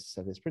of this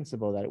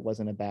principle, that it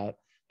wasn't about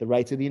the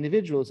rights of the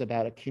individual, it's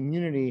about a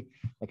community,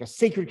 like a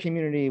sacred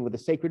community with a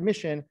sacred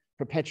mission,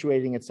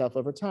 perpetuating itself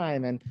over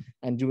time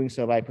and doing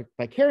so by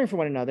caring for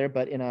one another,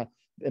 but in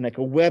like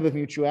a web of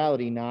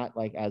mutuality, not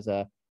like as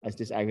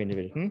disaggregated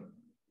individuals.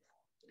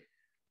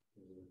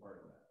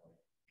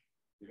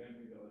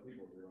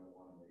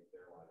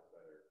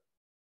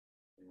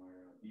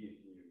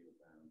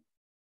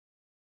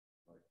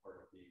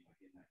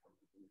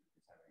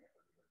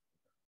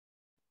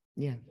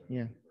 Yeah.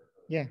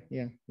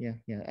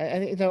 I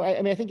think so.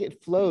 I think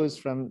it flows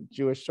from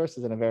Jewish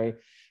sources in a very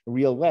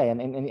real way, and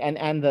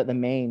the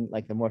main,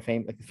 like the more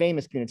famous, like the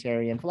famous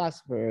communitarian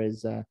philosopher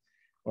is,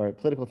 or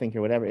political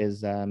thinker, whatever,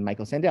 is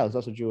Michael Sandel, who's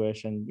also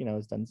Jewish, and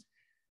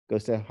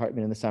goes to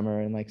Hartman in the summer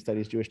and like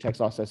studies Jewish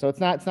texts also. So it's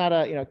not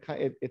a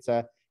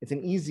it's an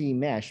easy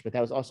mesh, but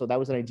that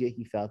was an idea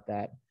he felt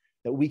that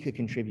we could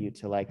contribute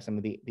to like some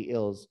of the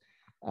ills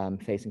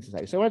facing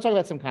society. So I want to talk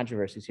about some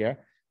controversies here.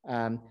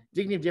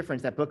 Dignity of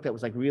Difference, that book that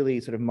was like really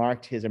sort of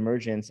marked his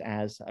emergence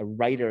as a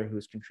writer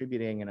who's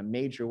contributing in a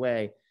major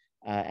way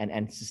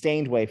and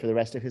sustained way for the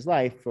rest of his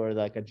life for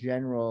like a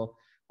general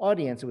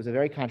audience. It was a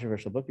very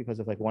controversial book because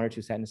of like one or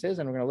two sentences,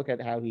 and we're going to look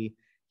at how he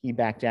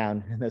backed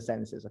down in those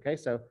sentences. Okay,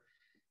 so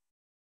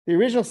the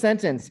original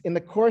sentence: in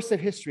the course of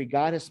history,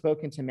 God has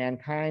spoken to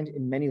mankind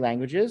in many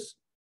languages,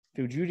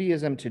 through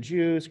Judaism to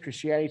Jews,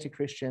 Christianity to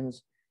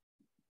Christians,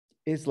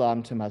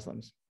 Islam to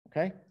Muslims.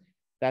 Okay,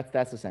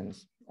 that's the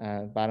sentence.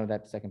 Bottom of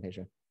that second page.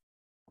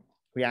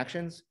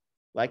 Reactions?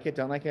 Like it?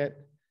 Don't like it?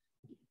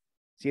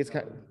 See, it's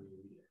kind of,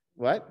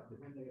 what?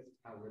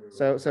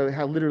 So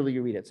how literally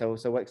you read it. So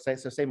what?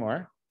 Say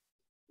more.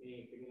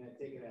 If you're gonna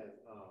take it as,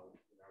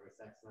 Rabbi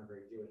Sacks not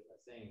very Jewish by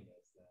saying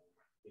this,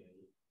 then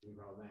you can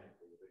problematic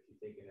for you. But if you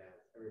take it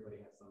as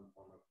everybody has some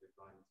form of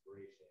divine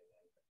inspiration,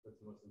 and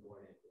what's most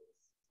important is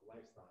a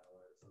lifestyle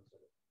or some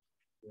sort of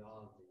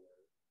theology or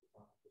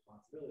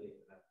responsibility,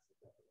 then that's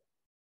acceptable.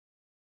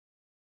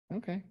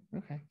 Okay.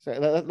 So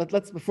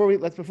let's before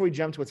we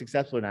jump to what's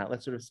acceptable or not,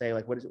 let's sort of say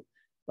like what is it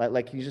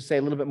like? Can you just say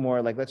a little bit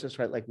more? Like let's just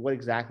try like what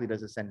exactly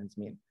does this sentence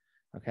mean?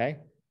 Okay,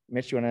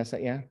 Mitch, you want to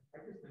say yeah? I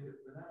just think it's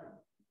benign.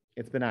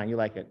 It's benign. You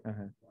like it? Yeah,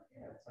 it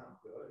sounds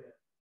good.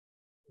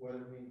 Whether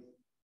it means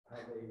how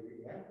they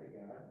react to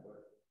God, but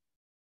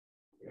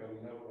we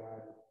know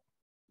God,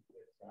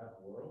 it's God's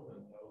world,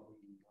 and know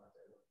He wants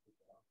everyone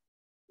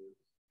to do.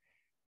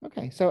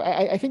 Okay, so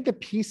I think the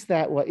piece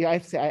that what I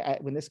have to say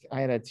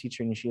I had a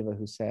teacher in yeshiva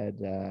who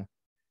said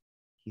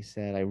he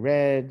said I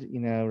read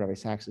Rabbi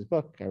Sax's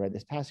book, I read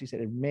this passage, he said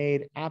it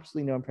made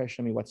absolutely no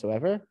impression on me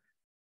whatsoever, and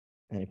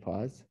then he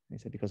paused and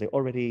he said because I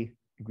already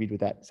agreed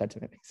with that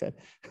sentiment, he said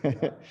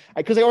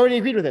because I already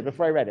agreed with it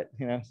before I read it,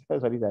 so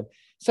that's what he said.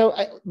 So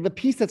the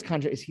piece that's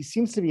contrary is he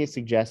seems to be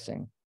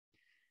suggesting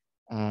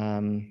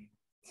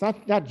it's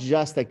not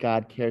just that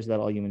God cares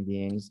about all human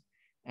beings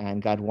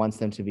and God wants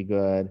them to be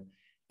good,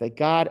 that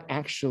God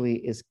actually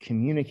is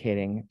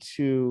communicating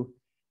to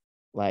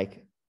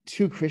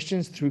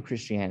Christians through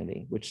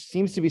Christianity, which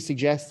seems to be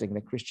suggesting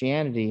that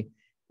Christianity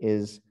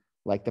is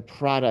like the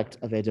product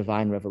of a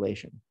divine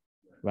revelation,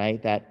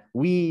 right? That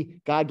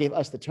God gave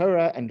us the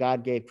Torah and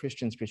God gave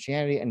Christians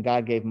Christianity and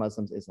God gave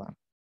Muslims Islam.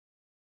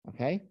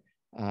 Okay.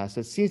 So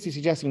it seems to be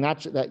suggesting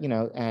not that,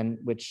 and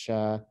which,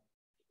 okay.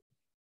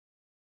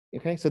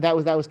 So that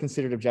was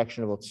considered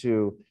objectionable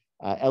to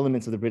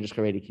elements of the British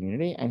Haredi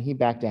community, and he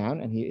backed down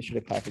and he issued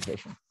a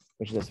clarification,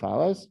 which is as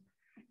follows.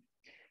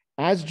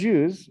 As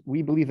Jews,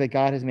 we believe that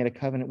God has made a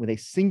covenant with a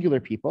singular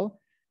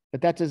people,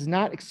 but that does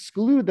not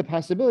exclude the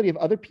possibility of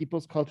other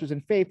peoples, cultures,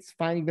 and faiths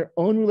finding their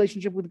own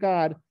relationship with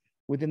God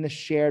within the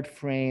shared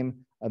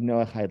frame of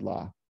Noahide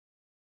law.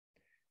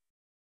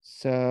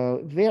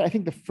 So there, I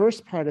think the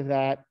first part of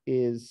that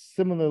is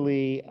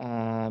similarly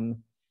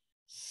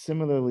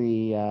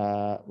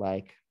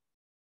like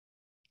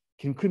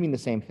could mean the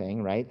same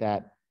thing, right?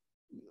 That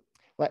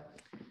like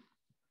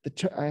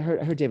I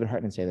heard David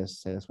Hartman say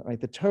this,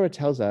 right? The Torah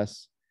tells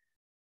us,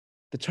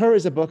 the Torah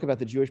is a book about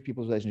the Jewish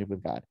people's relationship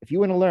with God. If you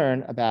want to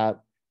learn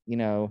about,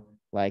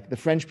 like the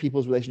French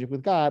people's relationship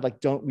with God, like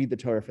don't read the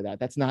Torah for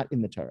that. That's not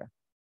in the Torah,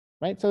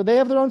 right? So they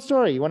have their own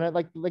story. You want to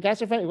like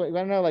ask a friend, you want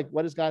to know like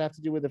what does God have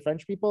to do with the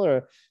French people,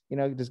 or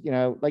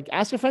like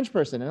ask a French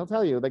person and he'll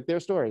tell you like their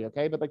story,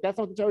 okay? But like that's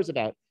not what the Torah is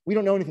about. We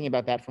don't know anything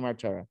about that from our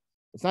Torah.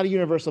 It's not a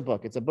universal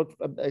book. It's a book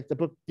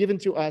given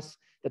to us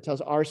that tells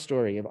our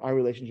story of our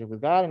relationship with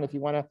God. And if you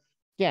want to,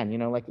 again,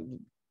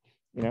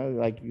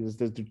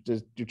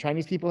 do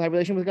Chinese people have a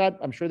relation with God?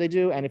 I'm sure they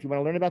do. And if you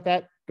want to learn about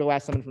that, go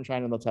ask someone from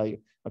China and they'll tell you.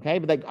 Okay,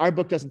 but like our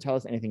book doesn't tell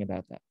us anything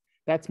about that.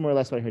 That's more or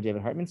less what I heard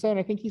David Hartman say. And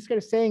I think he's kind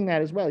of saying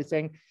that as well. He's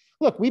saying,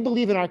 look, we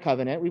believe in our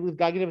covenant. We believe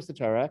God gave us the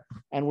Torah,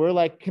 and we're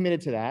like committed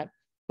to that.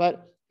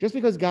 But just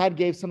because God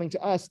gave something to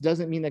us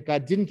doesn't mean that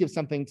God didn't give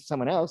something to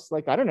someone else.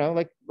 Like, I don't know,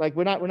 like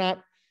we're not,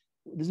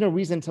 there's no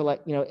reason to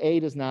like,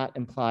 A does not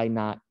imply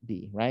not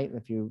B, right?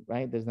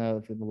 There's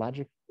no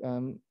logic.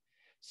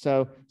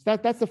 So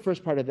that's the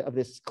first part of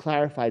this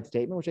clarified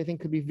statement, which I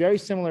think could be very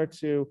similar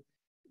to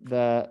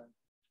the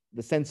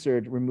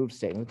censored, removed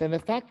statement. But then the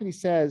fact that he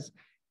says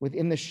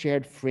within the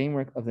shared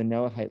framework of the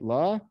Noahide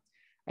law,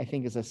 I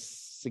think is a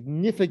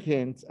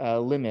significant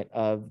limit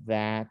of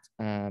that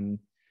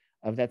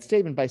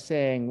statement by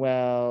saying,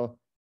 well,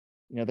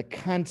 the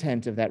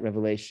content of that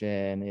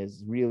revelation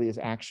is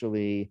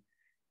actually,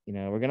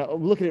 we're going to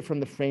look at it from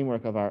the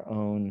framework of our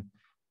own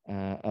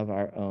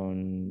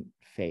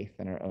faith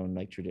and our own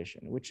like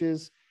tradition, which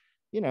is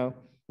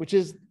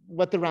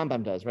what the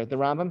Rambam does, right? The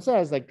Rambam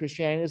says like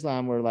Christianity and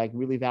Islam were like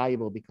really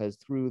valuable because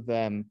through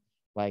them,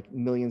 like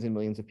millions and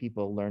millions of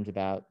people learned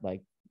about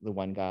like the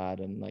one God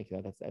and like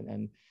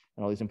and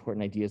all these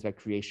important ideas about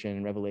creation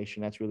and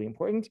revelation. That's really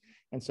important.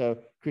 And so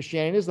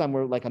Christianity and Islam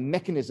were like a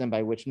mechanism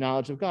by which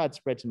knowledge of God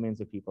spread to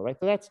millions of people, right?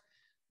 So that's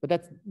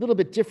a little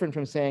bit different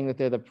from saying that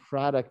they're the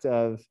product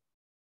of,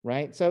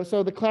 right? So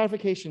the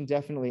clarification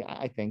definitely,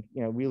 I think,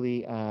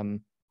 really, I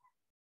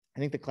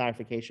think the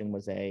clarification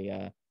was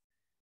kind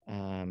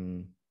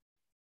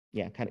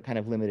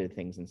of limited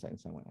things in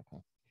some way.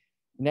 Okay.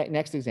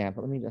 Next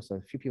example. Let me just, a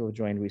few people have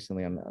joined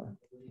recently on the.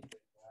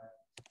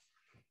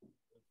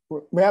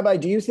 Rabbi,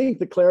 do you think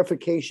the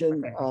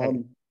clarification?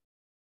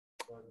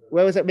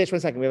 What was that, Mitch?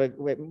 1 second.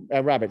 Wait,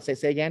 Robert,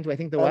 say again. Do I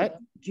think the what?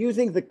 Do you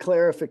think the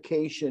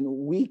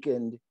clarification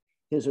weakened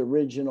his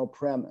original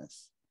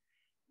premise?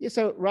 Yeah.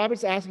 So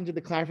Robert's asking, did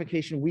the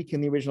clarification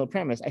weaken the original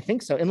premise? I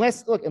think so.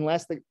 Unless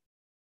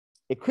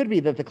it could be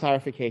that the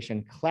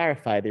clarification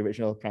clarified the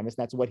original premise.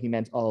 That's what he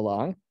meant all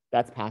along.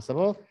 That's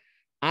possible.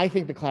 I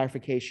think the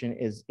clarification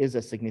is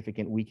a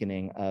significant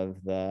weakening of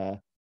the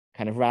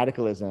kind of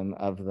radicalism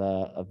of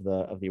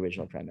the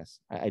original premise.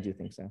 I do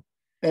think so.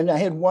 And I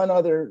had one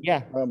other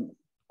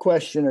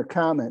question or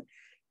comment.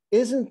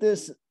 Isn't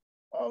this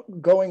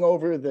going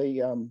over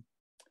the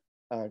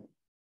a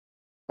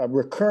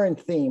recurrent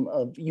theme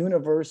of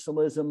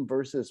universalism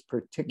versus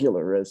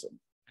particularism?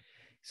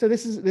 So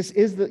this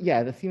is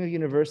the theme of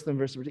universalism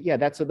versus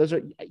those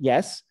are,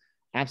 yes,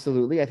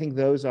 absolutely. I think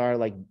those are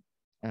like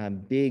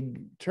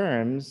big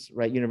terms,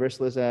 right?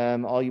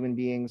 Universalism, all human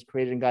beings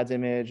created in God's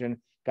image, and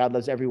God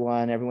loves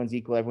everyone, everyone's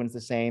equal, everyone's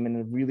the same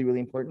in really, really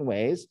important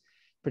ways.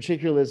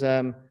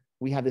 Particularism,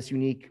 we have this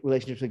unique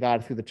relationship to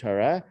God through the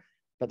Torah,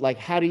 but like,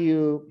 how do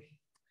you,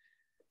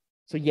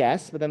 so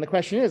yes, but then the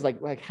question is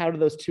like how do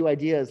those two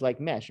ideas like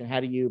mesh, and how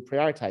do you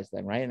prioritize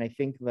them, right? And I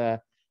think the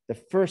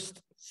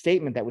first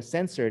statement that was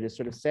censored is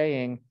sort of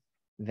saying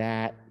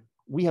that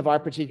we have our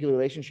particular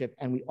relationship,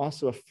 and we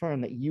also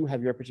affirm that you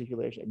have your particular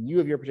relationship, and you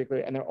have your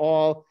particular, and they're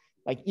all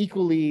like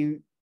equally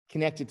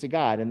connected to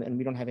God, and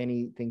we don't have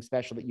anything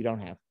special that you don't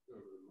have.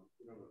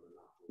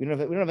 We don't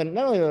have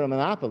not only a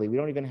monopoly, we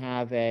don't even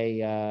have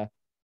a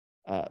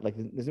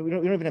we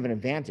don't even have an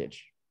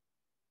advantage.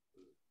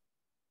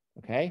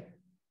 Okay,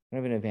 we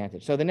don't have an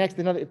advantage. So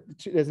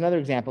there's another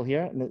example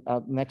here.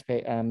 Next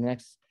page,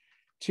 next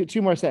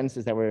two more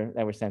sentences that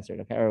were censored.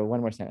 Okay, or one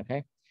more sentence.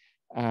 Okay.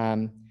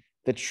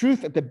 The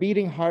truth at the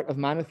beating heart of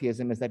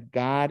monotheism is that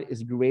God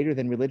is greater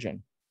than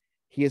religion.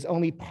 He is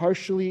only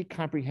partially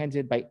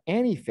comprehended by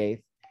any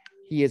faith.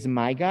 He is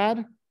my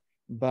God,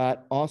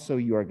 but also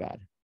your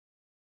God.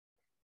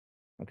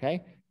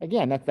 Okay.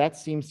 Again, that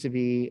seems to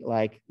be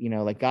like,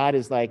 like God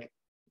is like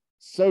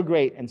so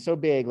great and so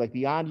big, like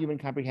beyond human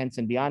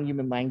comprehension, beyond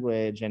human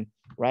language, and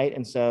right.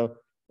 And so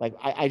like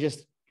I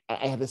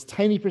have this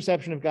tiny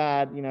perception of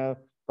God,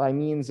 by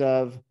means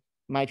of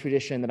my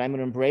tradition that I'm going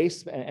to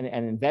embrace and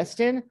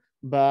invest in.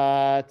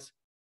 But,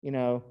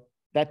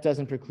 that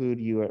doesn't preclude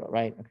you,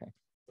 right? Okay.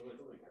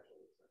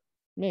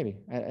 Maybe.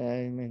 I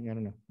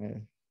don't know.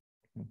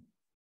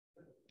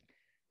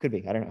 Could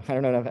be. I don't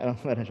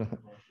know.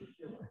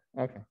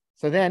 Okay.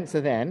 So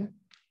then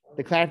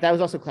that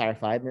was also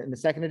clarified. In the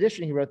second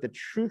edition, he wrote, the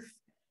truth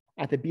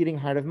at the beating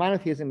heart of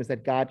monotheism is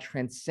that God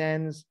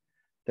transcends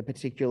the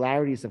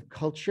particularities of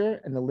culture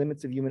and the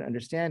limits of human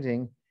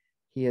understanding.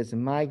 He is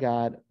my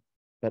God,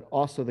 but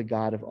also the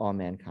God of all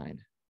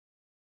mankind.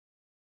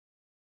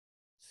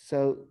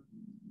 So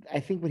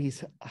I think what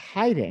he's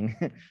hiding,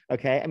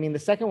 okay, I mean, the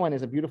second one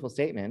is a beautiful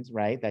statement,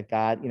 right? That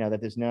God,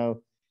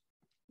 that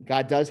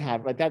God does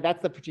have, like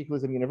that's the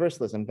particularism of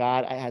universalism.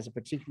 God has a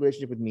particular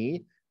relationship with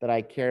me that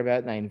I care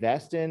about and I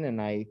invest in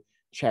and I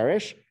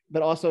cherish,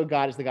 but also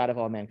God is the God of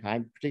all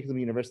mankind,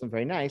 particularly universalism,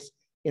 very nice.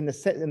 In the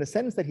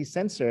sentence that he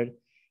censored,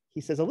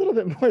 he says a little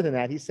bit more than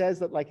that. He says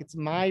that like, it's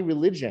my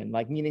religion,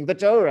 like meaning the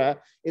Torah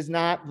is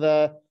not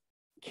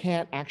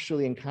can't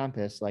actually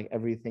encompass like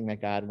everything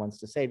that God wants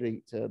to say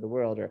to the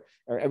world, or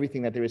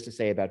everything that there is to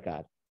say about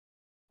God,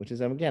 which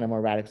is again a more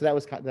radical. So that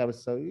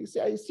was so you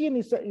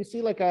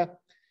see like a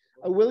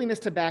willingness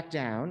to back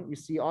down. You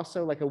see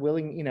also like a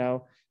willing,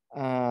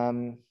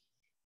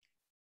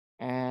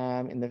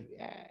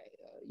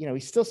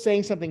 he's still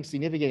saying something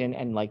significant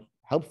and like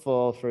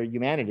helpful for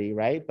humanity,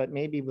 right? But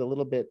maybe with a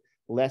little bit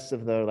less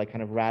of the like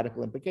kind of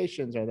radical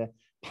implications or the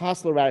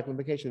possible radical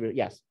implications. But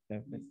yes.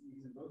 He's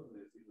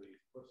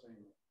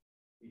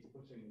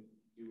pushing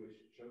Jewish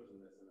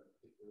chosenness in a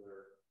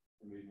particular,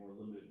 maybe more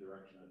limited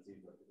direction that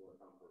seems like people are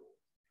comfortable.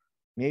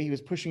 Maybe he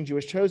was pushing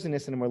Jewish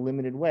chosenness in a more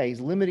limited way.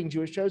 He's limiting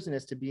Jewish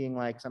chosenness to being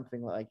like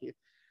something like,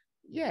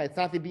 yeah, it's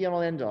not the be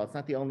all end all. It's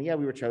not the only,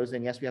 we were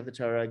chosen. Yes, we have the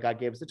Torah. God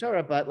gave us the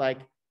Torah, but like,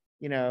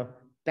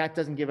 that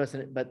doesn't give us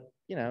but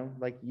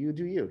like you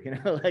do you,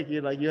 like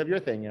you have your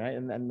thing, right?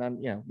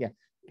 And yeah,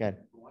 good.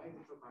 Why is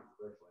it so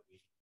controversial? I mean,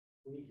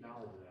 we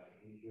acknowledge that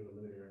we have a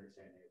limited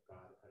understanding of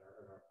God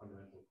at our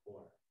fundamental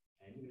core.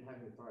 And even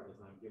having the Torah does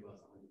not give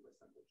us 100%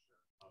 picture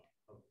of God.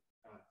 So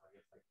I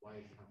guess like why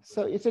is it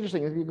so it's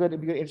interesting.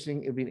 It'd be an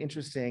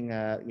interesting,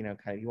 kind of.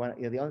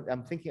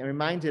 I'm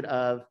reminded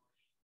of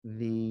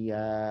the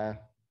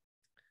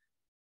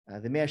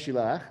Meir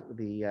Shilach,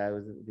 the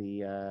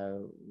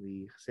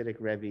Hasidic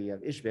Rabbi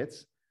of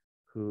Ishbitz,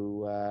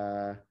 who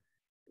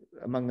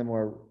among the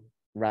more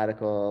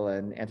radical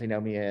and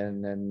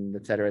antinomian and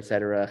et cetera,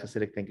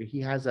 Hasidic thinker,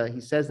 he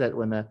says that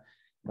when the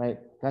right,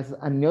 that's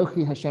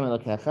Anochi Hashem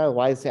Elokecha.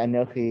 Why is it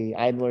Anochi?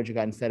 I am the Lord your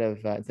God instead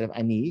of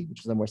Ani, which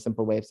is a more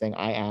simple way of saying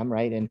I am,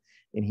 right? And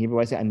in Hebrew,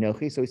 why is it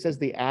Anochi? So he says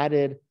the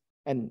added,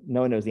 and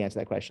no one knows the answer to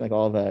that question. Like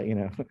all the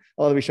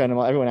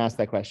Rishonim, everyone asked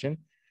that question.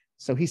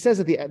 So he says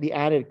that the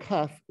added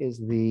kaf is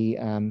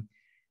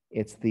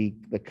it's the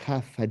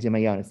kaf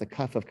hadimayon. It's the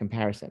kaf of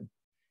comparison,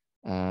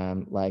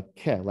 like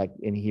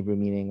in Hebrew,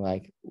 meaning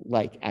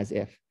like as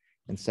if.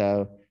 And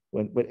so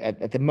when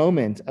at the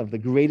moment of the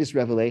greatest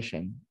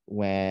revelation,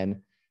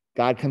 when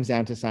God comes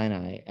down to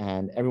Sinai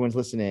and everyone's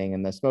listening,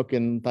 and the smoke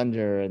and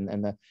thunder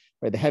and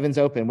the heavens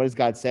open, what does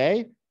God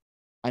say?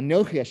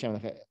 Anochi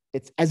Hashem.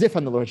 It's as if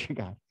I'm the Lord your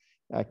God.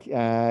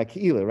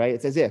 Ki'ilu, right?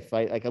 It's as if,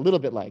 like a little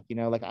bit like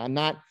I'm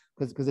not,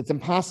 because it's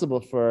impossible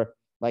for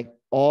like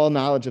all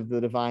knowledge of the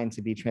divine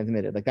to be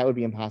transmitted. Like that would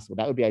be impossible.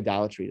 That would be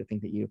idolatry to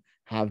think that you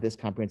have this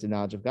comprehensive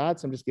knowledge of God.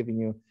 So I'm just giving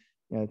you,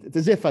 it's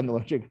as if I'm the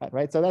Lord your God,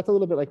 right? So that's a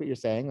little bit like what you're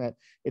saying, that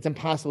it's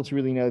impossible to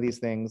really know these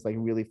things like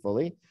really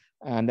fully.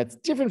 And that's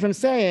different from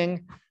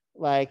saying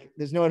like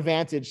there's no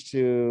advantage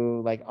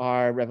to like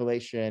our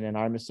revelation and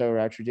our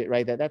Masorah, our tradition,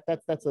 right?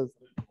 That's a,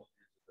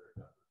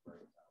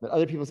 but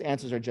other people's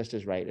answers are just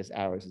as right as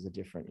ours is a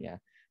different, yeah.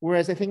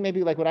 Whereas I think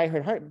maybe like what I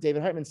heard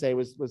David Hartman say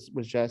was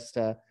just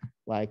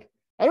like,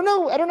 I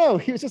don't know.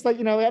 He was just like,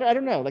 I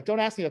don't know. Like, don't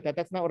ask me about that.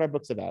 That's not what our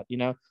book's about.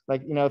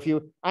 Like,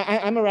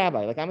 I'm a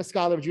rabbi, like I'm a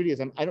scholar of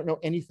Judaism. I don't know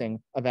anything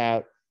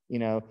about,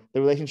 the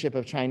relationship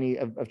of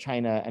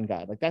China and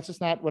God. Like, that's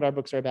just not what our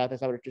books are about.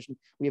 That's not what our tradition.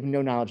 We have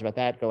no knowledge about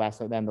that. Go ask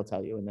them, they'll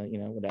tell you,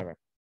 and whatever.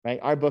 Right?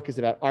 Our book is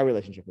about our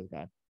relationship with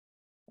God.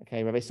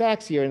 Okay, Rabbi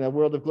Sachs here in the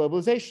world of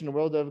globalization, the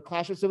world of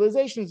clash of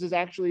civilizations is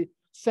actually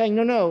saying,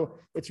 no,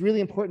 it's really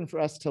important for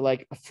us to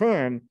like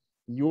affirm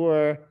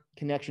your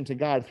connection to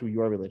God through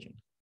your religion.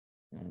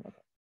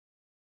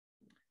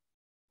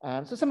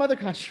 So some other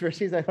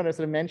controversies I want to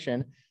sort of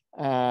mention.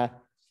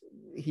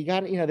 He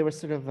got, there was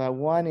sort of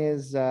one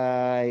is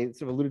I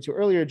sort of alluded to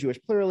earlier, Jewish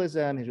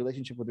pluralism. His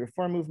relationship with the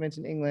Reform movement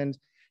in England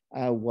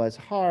was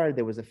hard.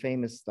 There was a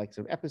famous like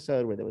sort of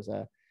episode where there was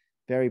a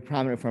very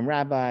prominent Reform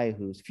rabbi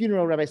whose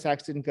funeral Rabbi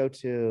Sachs didn't go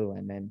to,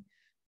 and then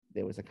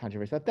there was a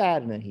controversy about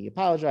that, and then he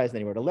apologized, and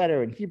then he wrote a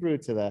letter in Hebrew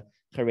to the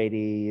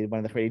Haredi,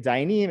 one of the Haredi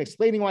Dayanim,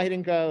 explaining why he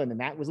didn't go, and then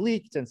that was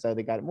leaked, and so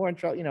they got more in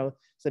trouble.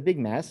 It's a big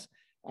mess.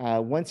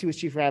 Once he was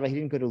chief rabbi, he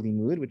didn't go to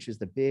Limud, which is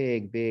the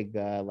big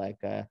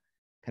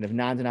kind of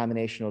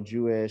non-denominational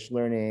Jewish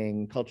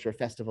learning culture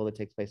festival that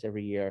takes place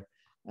every year,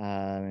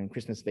 and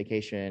Christmas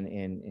vacation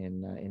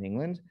in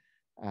England,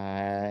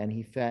 and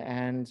he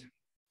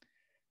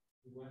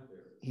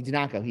did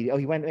not go. He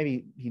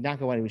did not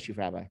go when he was chief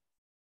rabbi.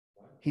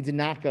 He did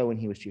not go when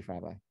he was chief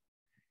rabbi.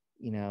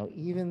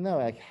 Even though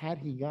like had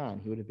he gone,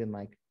 he would have been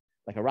like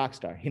a rock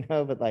star,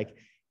 but like,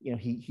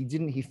 he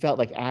didn't, he felt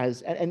like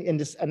and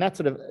that's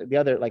sort of the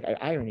other like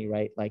irony,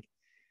 right? Like,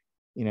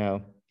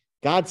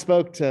 God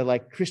spoke to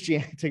like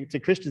Christianity to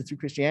Christians through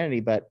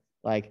Christianity, but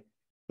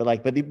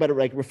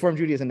Reform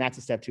Judaism, that's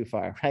a step too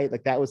far, right?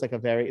 Like that was like a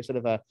very sort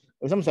of it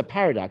was almost a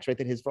paradox, right?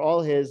 That for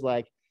all his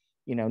like,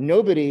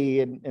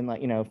 nobody and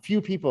like,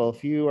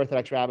 few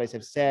Orthodox rabbis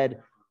have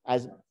said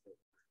as,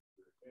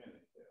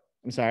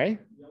 I'm sorry?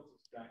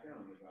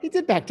 He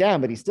did back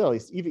down, but he's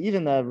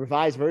even the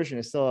revised version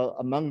is still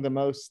among the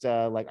most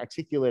like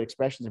articulate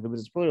expressions of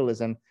religious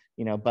pluralism,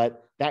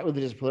 but that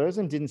religious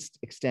pluralism didn't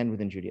extend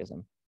within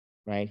Judaism,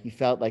 right? He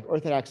felt like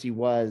Orthodoxy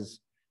was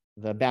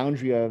the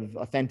boundary of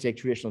authentic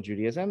traditional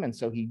Judaism, and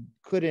so he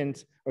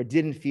couldn't or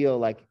didn't feel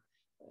like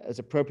it was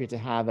appropriate to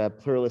have a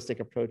pluralistic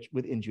approach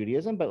within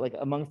Judaism, but like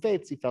among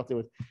faiths, he felt it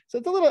was. So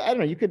it's a little, I don't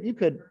know, you could.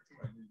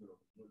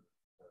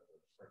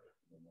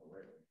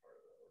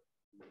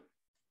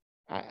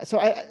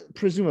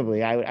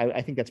 Presumably,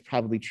 I think that's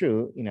probably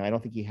true. I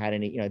don't think he had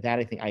any, that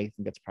I think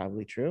that's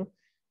probably true,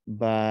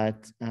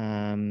 but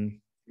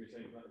You're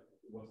saying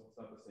it's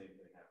not the same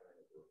thing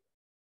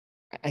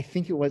happening. I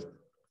think it was.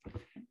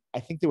 I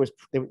think there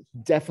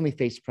definitely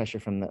faced pressure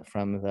from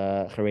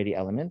the Haredi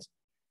element.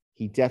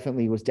 He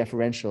definitely was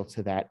deferential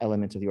to that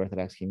element of the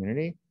Orthodox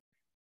community.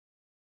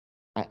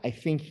 I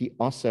think he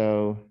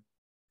also,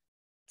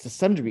 to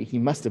some degree, he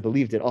must have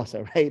believed it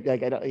also, right?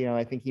 Like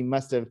I think he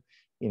must have.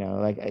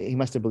 He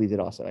must have believed it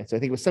also. So I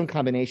think it was some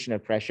combination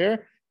of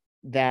pressure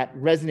that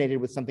resonated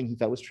with something he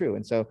felt was true.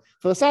 And so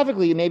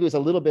philosophically, maybe it was a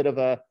little bit of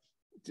a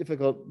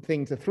difficult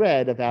thing to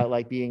thread about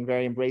like being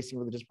very embracing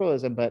religious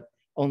pluralism, but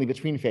only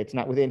between faiths,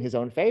 not within his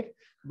own faith.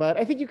 But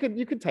I think you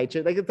could touch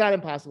it. Like it's not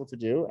impossible to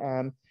do.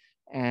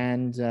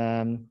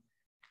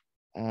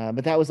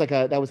 But that was like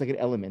an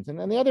element. And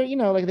then the other,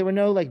 like there were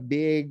no like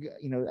big,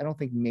 I don't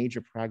think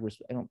major progress.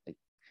 I don't think,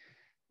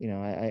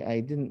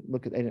 I didn't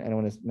look at. I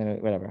don't want to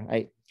whatever.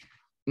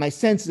 My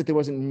sense is that there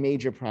wasn't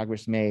major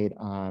progress made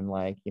on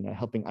like,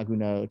 helping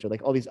agunot or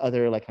like all these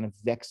other like kind of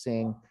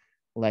vexing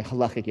like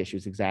halachic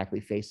issues exactly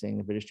facing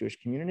the British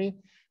Jewish community.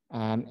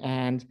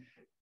 And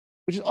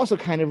which is also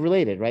kind of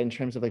related, right? In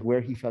terms of like where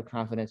he felt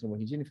confident and where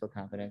he didn't feel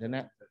confident. And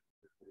that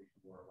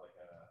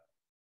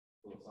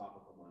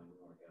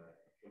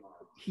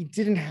he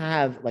didn't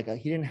have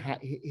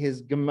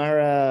his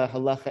Gemara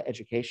halacha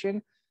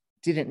education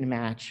didn't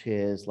match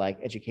his like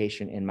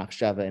education in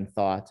machshava and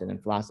thought and in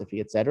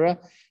philosophy, etc.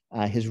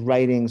 His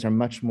writings are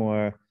much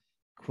more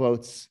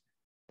quotes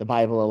the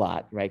Bible a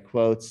lot, right?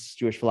 Quotes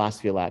Jewish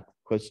philosophy a lot,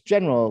 quotes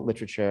general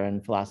literature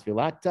and philosophy a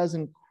lot,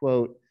 doesn't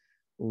quote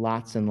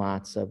lots and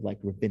lots of like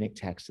rabbinic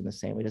texts in the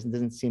same way.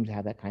 Doesn't seem to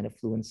have that kind of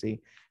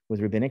fluency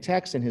with rabbinic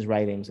texts in his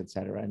writings,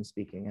 etc. and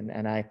speaking.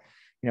 And I,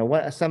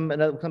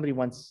 somebody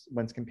once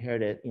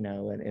compared it, in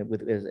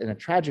a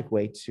tragic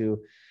way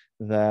to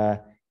the,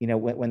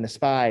 when the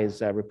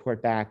spies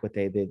report back what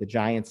the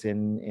giants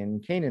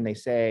in Canaan, they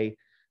say,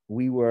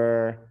 we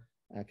were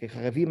right? They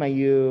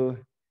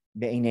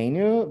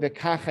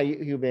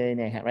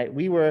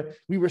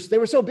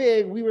were so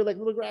big, we were like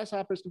little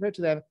grasshoppers compared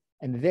to them,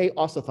 and they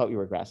also thought we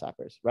were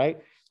grasshoppers, right?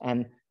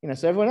 And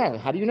so everyone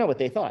asked, how do you know what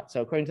they thought?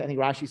 So according to, I think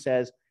Rashi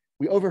says,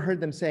 we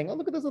overheard them saying, oh,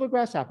 look at those little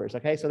grasshoppers.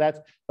 Okay, so that's,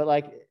 but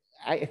like,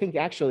 I think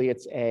actually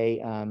it's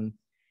a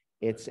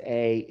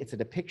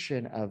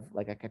depiction of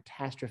like a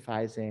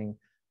catastrophizing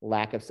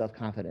lack of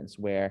self-confidence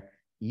where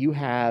you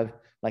have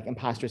like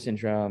imposter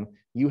syndrome,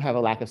 you have a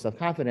lack of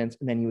self-confidence,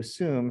 and then you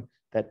assume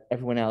that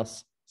everyone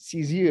else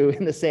sees you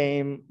in the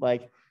same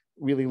like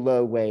really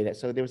low way that,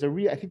 so there was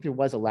I think there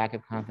was a lack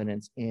of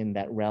confidence in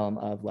that realm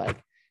of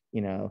like,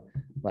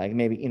 like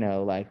maybe,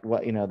 like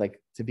what, like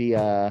to be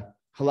a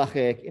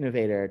halachic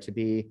innovator, to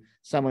be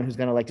someone who's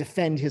going to like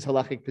defend his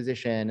halachic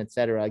position, et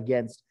cetera,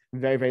 against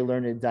very, very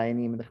learned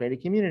dayanim in the Haredi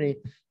community.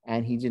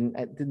 And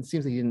it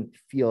seems like he didn't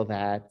feel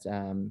that,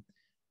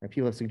 or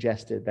people have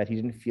suggested that he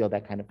didn't feel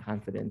that kind of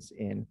confidence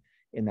in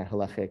that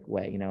halachic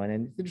way,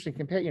 and it's interesting to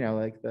compare,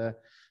 like the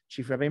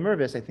Chief Rabbi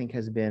Mervis, I think,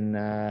 has been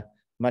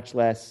much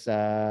less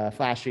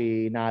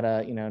flashy, not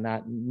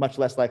much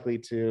less likely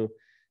to,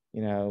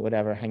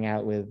 whatever, hang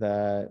out with,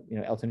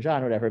 Elton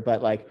John or whatever,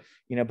 but like,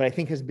 but I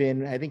think he's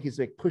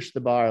like pushed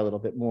the bar a little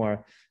bit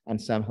more on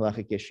some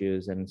halachic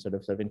issues and sort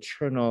of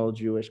internal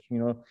Jewish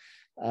communal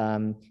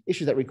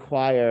issues that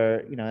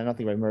require, I don't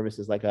think Rabbi Mervis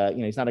is like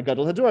he's not a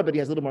Gadol Hador, but he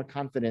has a little more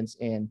confidence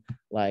in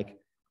like,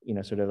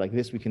 sort of like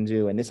this we can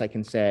do and this I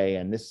can say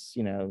and this,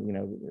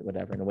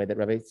 whatever, in a way that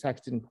Rabbi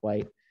Sachs didn't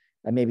quite,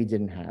 maybe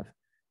didn't have.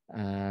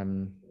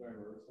 I'm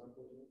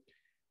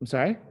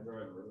sorry?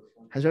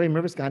 Has Rabbi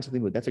Mervis gone to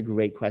Limud? That's a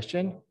great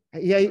question.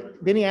 Yeah,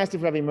 then he asked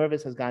if Rabbi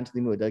Mervis has gone to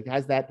Limud. Like,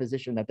 has that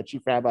position that the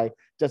chief rabbi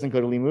doesn't go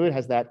to Limud,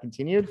 has that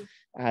continued?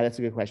 That's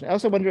a good question. I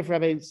also wonder if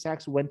Rabbi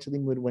Sachs went to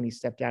Limud when he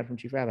stepped down from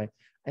chief rabbi.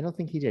 I don't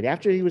think he did.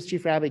 After he was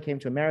chief rabbi, he came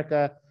to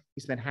America.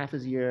 He spent half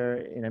his year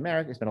in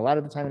America. He spent a lot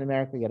of the time in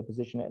America. He had a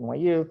position at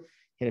NYU.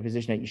 He had a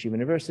position at Yeshiva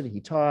University. He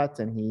taught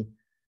and he,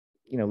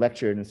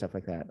 lectured and stuff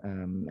like that,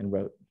 and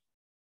wrote.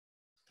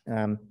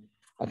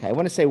 Okay, I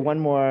want to say one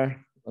more.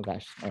 Oh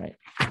gosh, all right.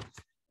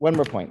 One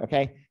more point,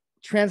 okay?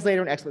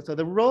 Translator and explicator. So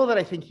the role that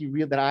I think I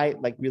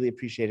really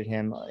appreciated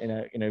him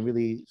in a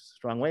really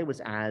strong way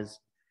was as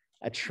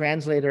a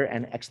translator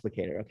and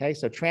explicator, okay?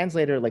 So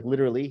translator, like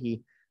literally,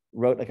 he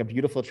wrote like a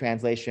beautiful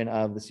translation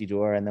of the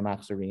Siddur and the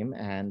Machzorim,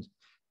 and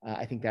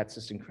I think that's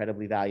just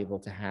incredibly valuable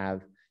to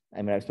have.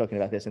 I mean, I've spoken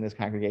about this in this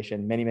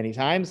congregation many, many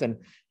times, and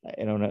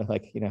I don't know,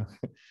 like,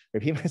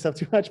 repeat myself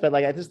too much, but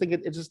like, I just think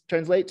it just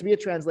to be a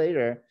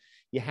translator,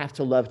 you have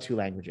to love two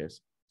languages.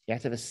 You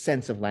have to have a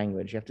sense of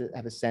language. You have to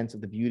have a sense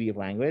of the beauty of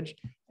language.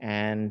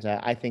 And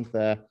I think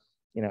the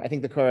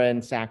Korah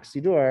and Sachs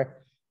Siddur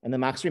and the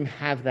Machzorim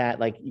have that,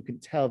 like, you can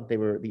tell that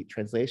the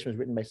translation was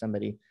written by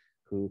somebody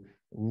who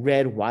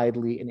read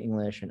widely in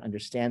English and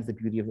understands the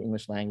beauty of the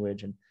English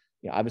language. And,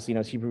 obviously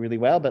knows Hebrew really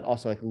well, but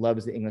also like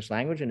loves the English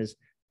language and is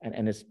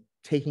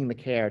taking the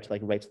care to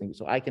like write something.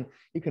 So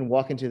you can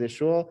walk into this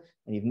shul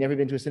and you've never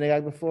been to a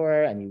synagogue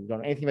before and you don't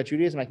know anything about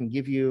Judaism. I can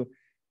give you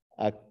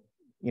a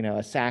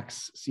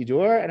Sachs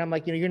Siddur, and I'm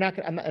like, you're not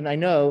gonna, and I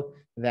know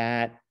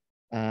that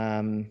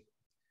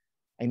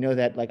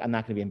like I'm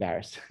not gonna be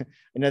embarrassed.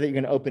 I know that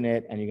you're gonna open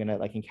it and you're gonna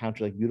like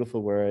encounter like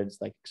beautiful words,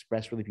 like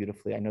expressed really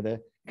beautifully. I know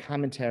the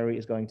commentary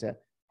is going to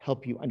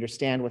help you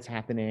understand what's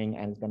happening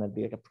and it's gonna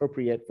be like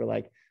appropriate for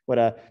like what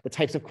the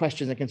types of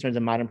questions and concerns a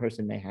modern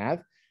person may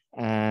have.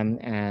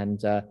 And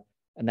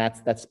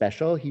that's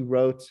special. He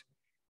wrote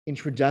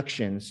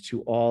introductions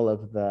to all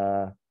of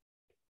the,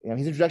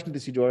 his introduction to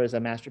the Siddur is a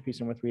masterpiece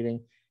and worth reading.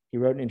 He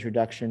wrote an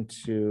introduction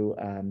to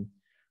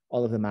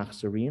all of the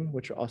Machzorim,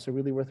 which are also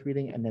really worth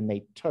reading. And then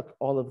they took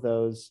all of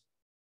those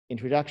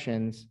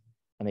introductions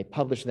and they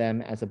published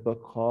them as a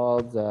book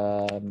called,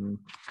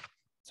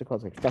 what's it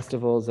called? It's like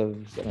Festivals of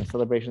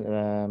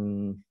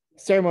Celebration,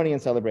 Ceremony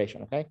and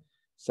Celebration, okay?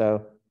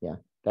 So yeah,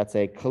 that's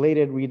a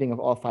collated reading of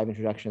all 5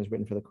 introductions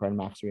written for the Korah and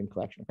Machzorim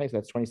collection, okay? So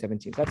that's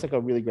 2017. So that's like a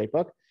really great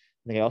book.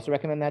 I think I also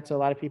recommend that to a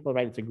lot of people,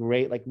 right? It's a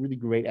great, like really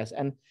great essay.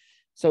 And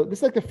so this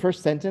is like the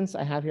first sentence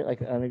I have here,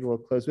 like maybe we'll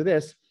close with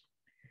this.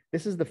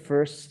 This is the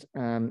first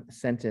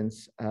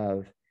sentence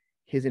of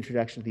his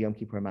introduction to the Yom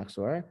Kippur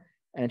Machzor.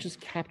 And it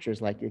just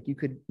captures like you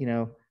could,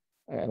 I'm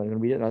going to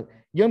read it.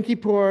 Yom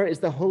Kippur is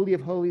the holy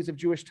of holies of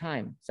Jewish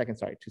time. 2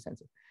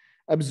 sentences.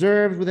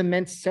 Observed with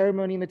immense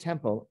ceremony in the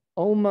temple,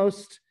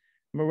 almost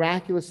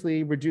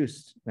miraculously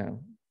reduced.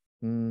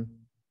 Most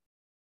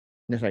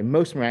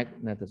miraculous,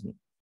 that doesn't.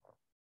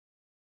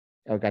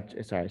 Oh,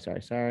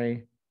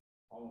 sorry.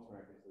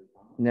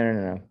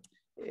 No.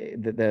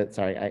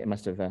 Sorry, I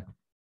must have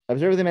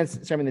observed the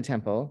immense ceremony in the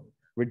temple,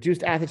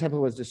 reduced after the temple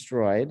was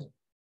destroyed,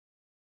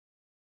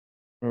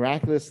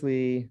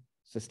 miraculously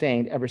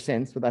sustained ever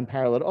since with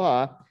unparalleled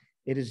awe.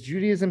 It is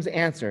Judaism's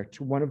answer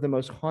to one of the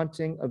most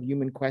haunting of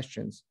human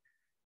questions.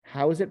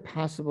 How is it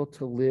possible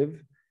to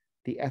live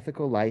the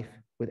ethical life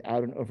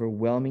without an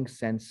overwhelming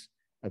sense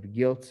of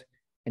guilt,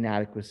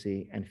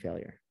 inadequacy, and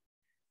failure?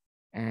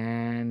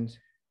 And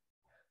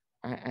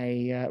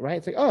right,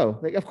 it's like, oh,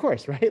 like of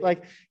course, right?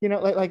 Like,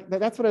 like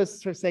that's what I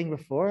was sort of saying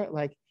before.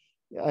 Like,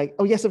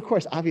 oh yes, of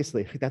course,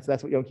 obviously, that's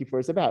what Yom Kippur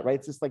is about, right?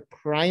 It's this like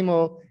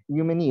primal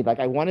human need. Like,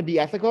 I want to be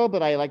ethical,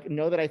 but I like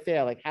know that I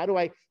fail. Like, how do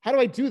I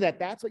do that?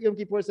 That's what Yom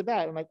Kippur is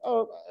about. I'm like,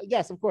 oh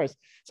yes, of course.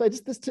 So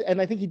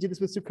and I think he did this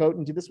with Sukkot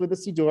and did this with the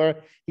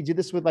Siddur. He did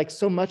this with like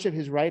so much of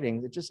his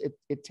writings.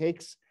 It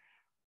takes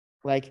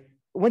like,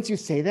 once you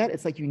say that,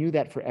 it's like you knew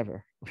that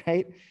forever,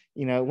 right?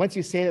 Once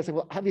you say that, it's like,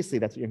 well, obviously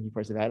that's what Yom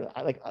Kippur is about.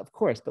 Like, of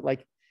course, but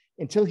like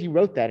until he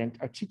wrote that and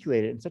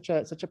articulated it in such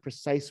a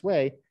precise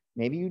way,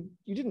 maybe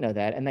you didn't know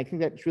that. And I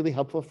think that's really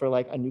helpful for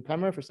like a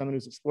newcomer, for someone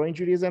who's exploring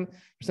Judaism,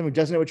 for someone who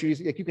doesn't know what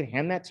Judaism is. Like you can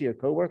hand that to your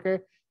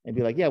coworker and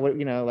be like, yeah, what,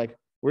 like,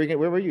 where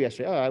were you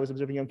yesterday? Oh, I was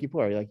observing Yom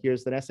Kippur. You're like,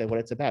 here's an essay, what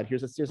it's about.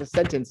 Here's a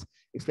sentence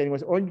explaining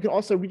what, or you can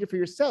also read it for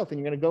yourself, and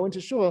you're going to go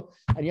into shul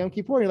at Yom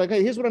Kippur. And you're like,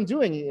 hey, here's what I'm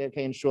doing,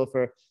 okay, in shul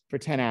for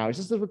 10 hours.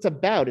 This is what it's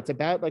about. It's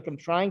about like, I'm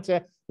trying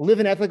to live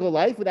an ethical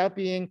life without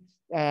being,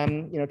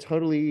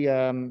 totally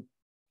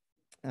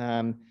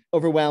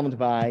overwhelmed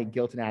by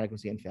guilt,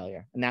 inadequacy, and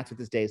failure. And that's what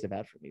this day is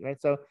about for me, right?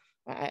 So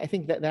I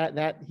think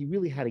that he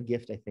really had a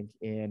gift, I think,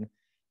 in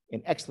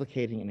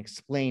explicating and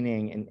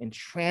explaining and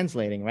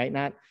translating, right?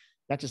 Not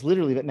just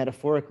literally, but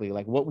metaphorically,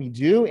 like what we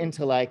do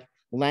into like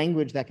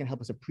language that can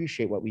help us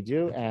appreciate what we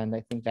do. And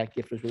I think that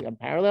gift was really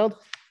unparalleled.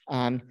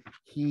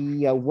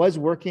 He was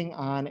working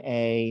on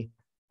a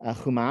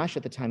Chumash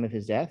at the time of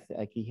his death.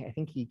 I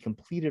think he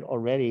completed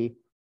already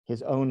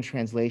his own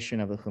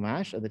translation of the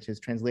Chumash, his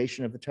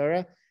translation of the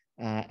Torah.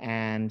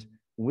 And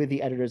with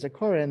the editors at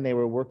Koren, they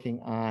were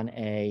working on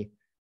a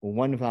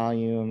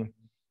 1-volume,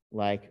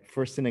 like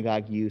for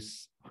synagogue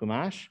use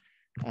Chumash.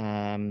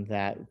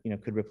 That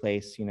could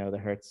replace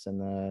the Hertz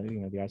and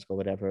the article,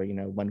 whatever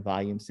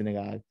 1-volume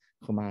synagogue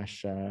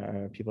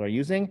Chumash people are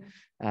using.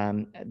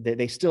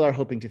 They still are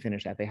hoping to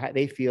finish that.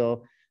 They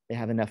feel they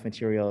have enough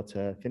material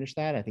to finish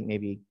that. I think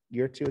maybe a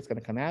year or two it's going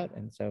to come out,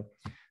 and so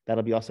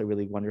that'll be also a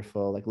really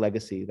wonderful like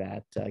legacy.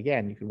 That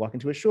again, you could walk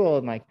into a shul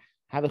and like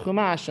have a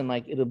Chumash, and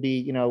like it'll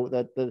be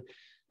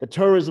the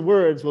Torah's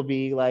words will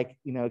be like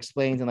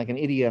explained in like an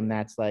idiom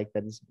that's like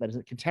that is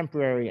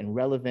contemporary and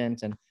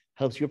relevant and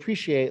helps you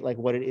appreciate like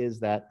what it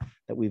is that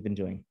we've been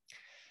doing.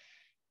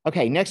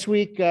 Okay, next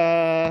week,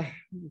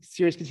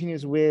 series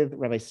continues with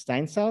Rabbi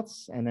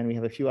Steinsaltz, and then we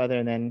have a few other,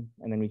 and then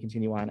we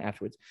continue on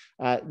afterwards.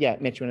 Yeah,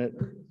 Mitch, you want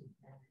to?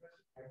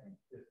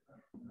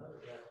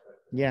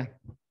 Yeah.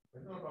 I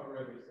know about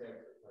Rabbi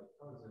Steinsaltz, my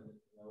cousin in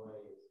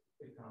LA is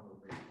a big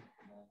conversation.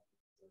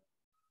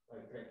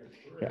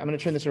 Okay, I'm going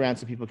to turn this around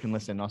so people can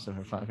listen also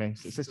for fun. Okay,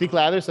 so speak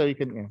louder so you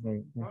can. Yeah.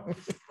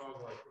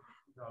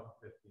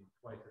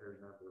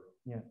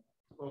 Yeah.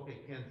 Spoke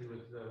at Kent, he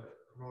was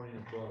promoting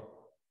a book.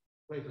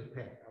 Place was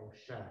packed. I was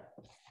shocked.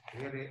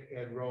 He had to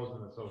add rows in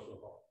the social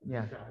hall.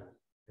 Yeah.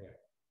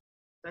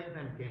 Second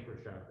time he came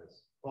for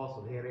Shabbos.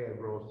 Also, he had to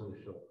add rows to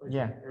the show.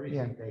 Yeah.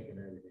 Everything taken,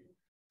 everything.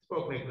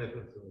 Spoke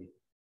magnificently.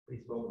 But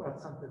he spoke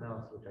about something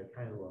else, which I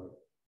kind of love.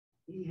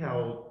 He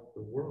held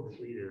the world's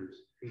leaders'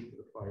 feet to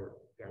the fire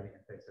regarding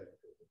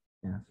anti-Semitism.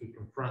 Yeah. He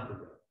confronted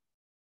them.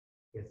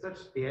 He had such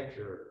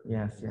stature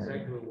Yes, in the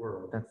secular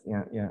world. That's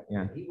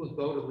yeah. He would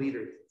go to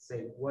leaders and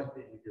say, "What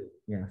did you do?"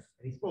 Yes.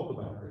 And he spoke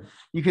about it.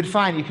 You can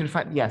find.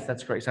 Yes,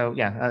 that's great. So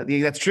yeah,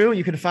 that's true.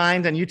 You can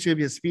find on YouTube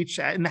his speech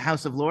in the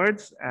House of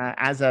Lords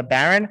as a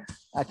baron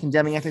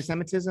condemning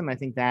anti-Semitism. I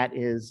think that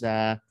is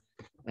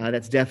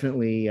that's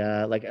definitely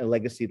like a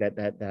legacy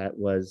that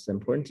was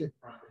important to.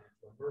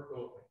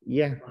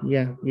 Yeah.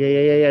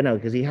 No,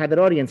 because he had that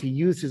audience. He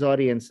used his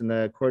audience in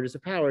the corridors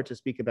of power to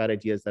speak about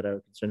ideas that are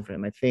a concern for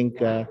him. I think.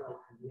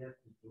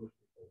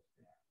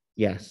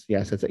 Yes.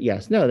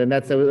 Yes. No, then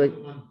that's like.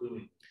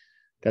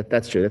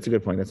 That's true. That's a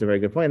good point. That's a very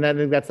good point.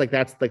 And that's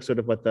like sort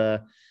of what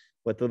the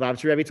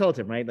Lubavitcher Rebbe told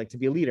him, right? Like to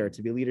be a leader.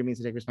 To be a leader means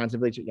to take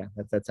responsibility. Yeah,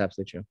 that's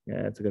absolutely true.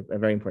 Yeah, that's a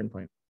very important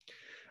point.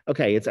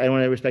 Okay, I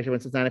want to respect it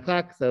once it's 9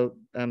 o'clock. So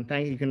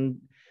thank you. You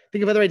can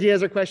think of other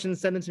ideas or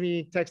questions, send them to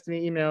me, text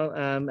me, email,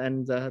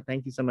 and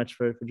thank you so much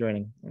for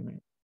joining.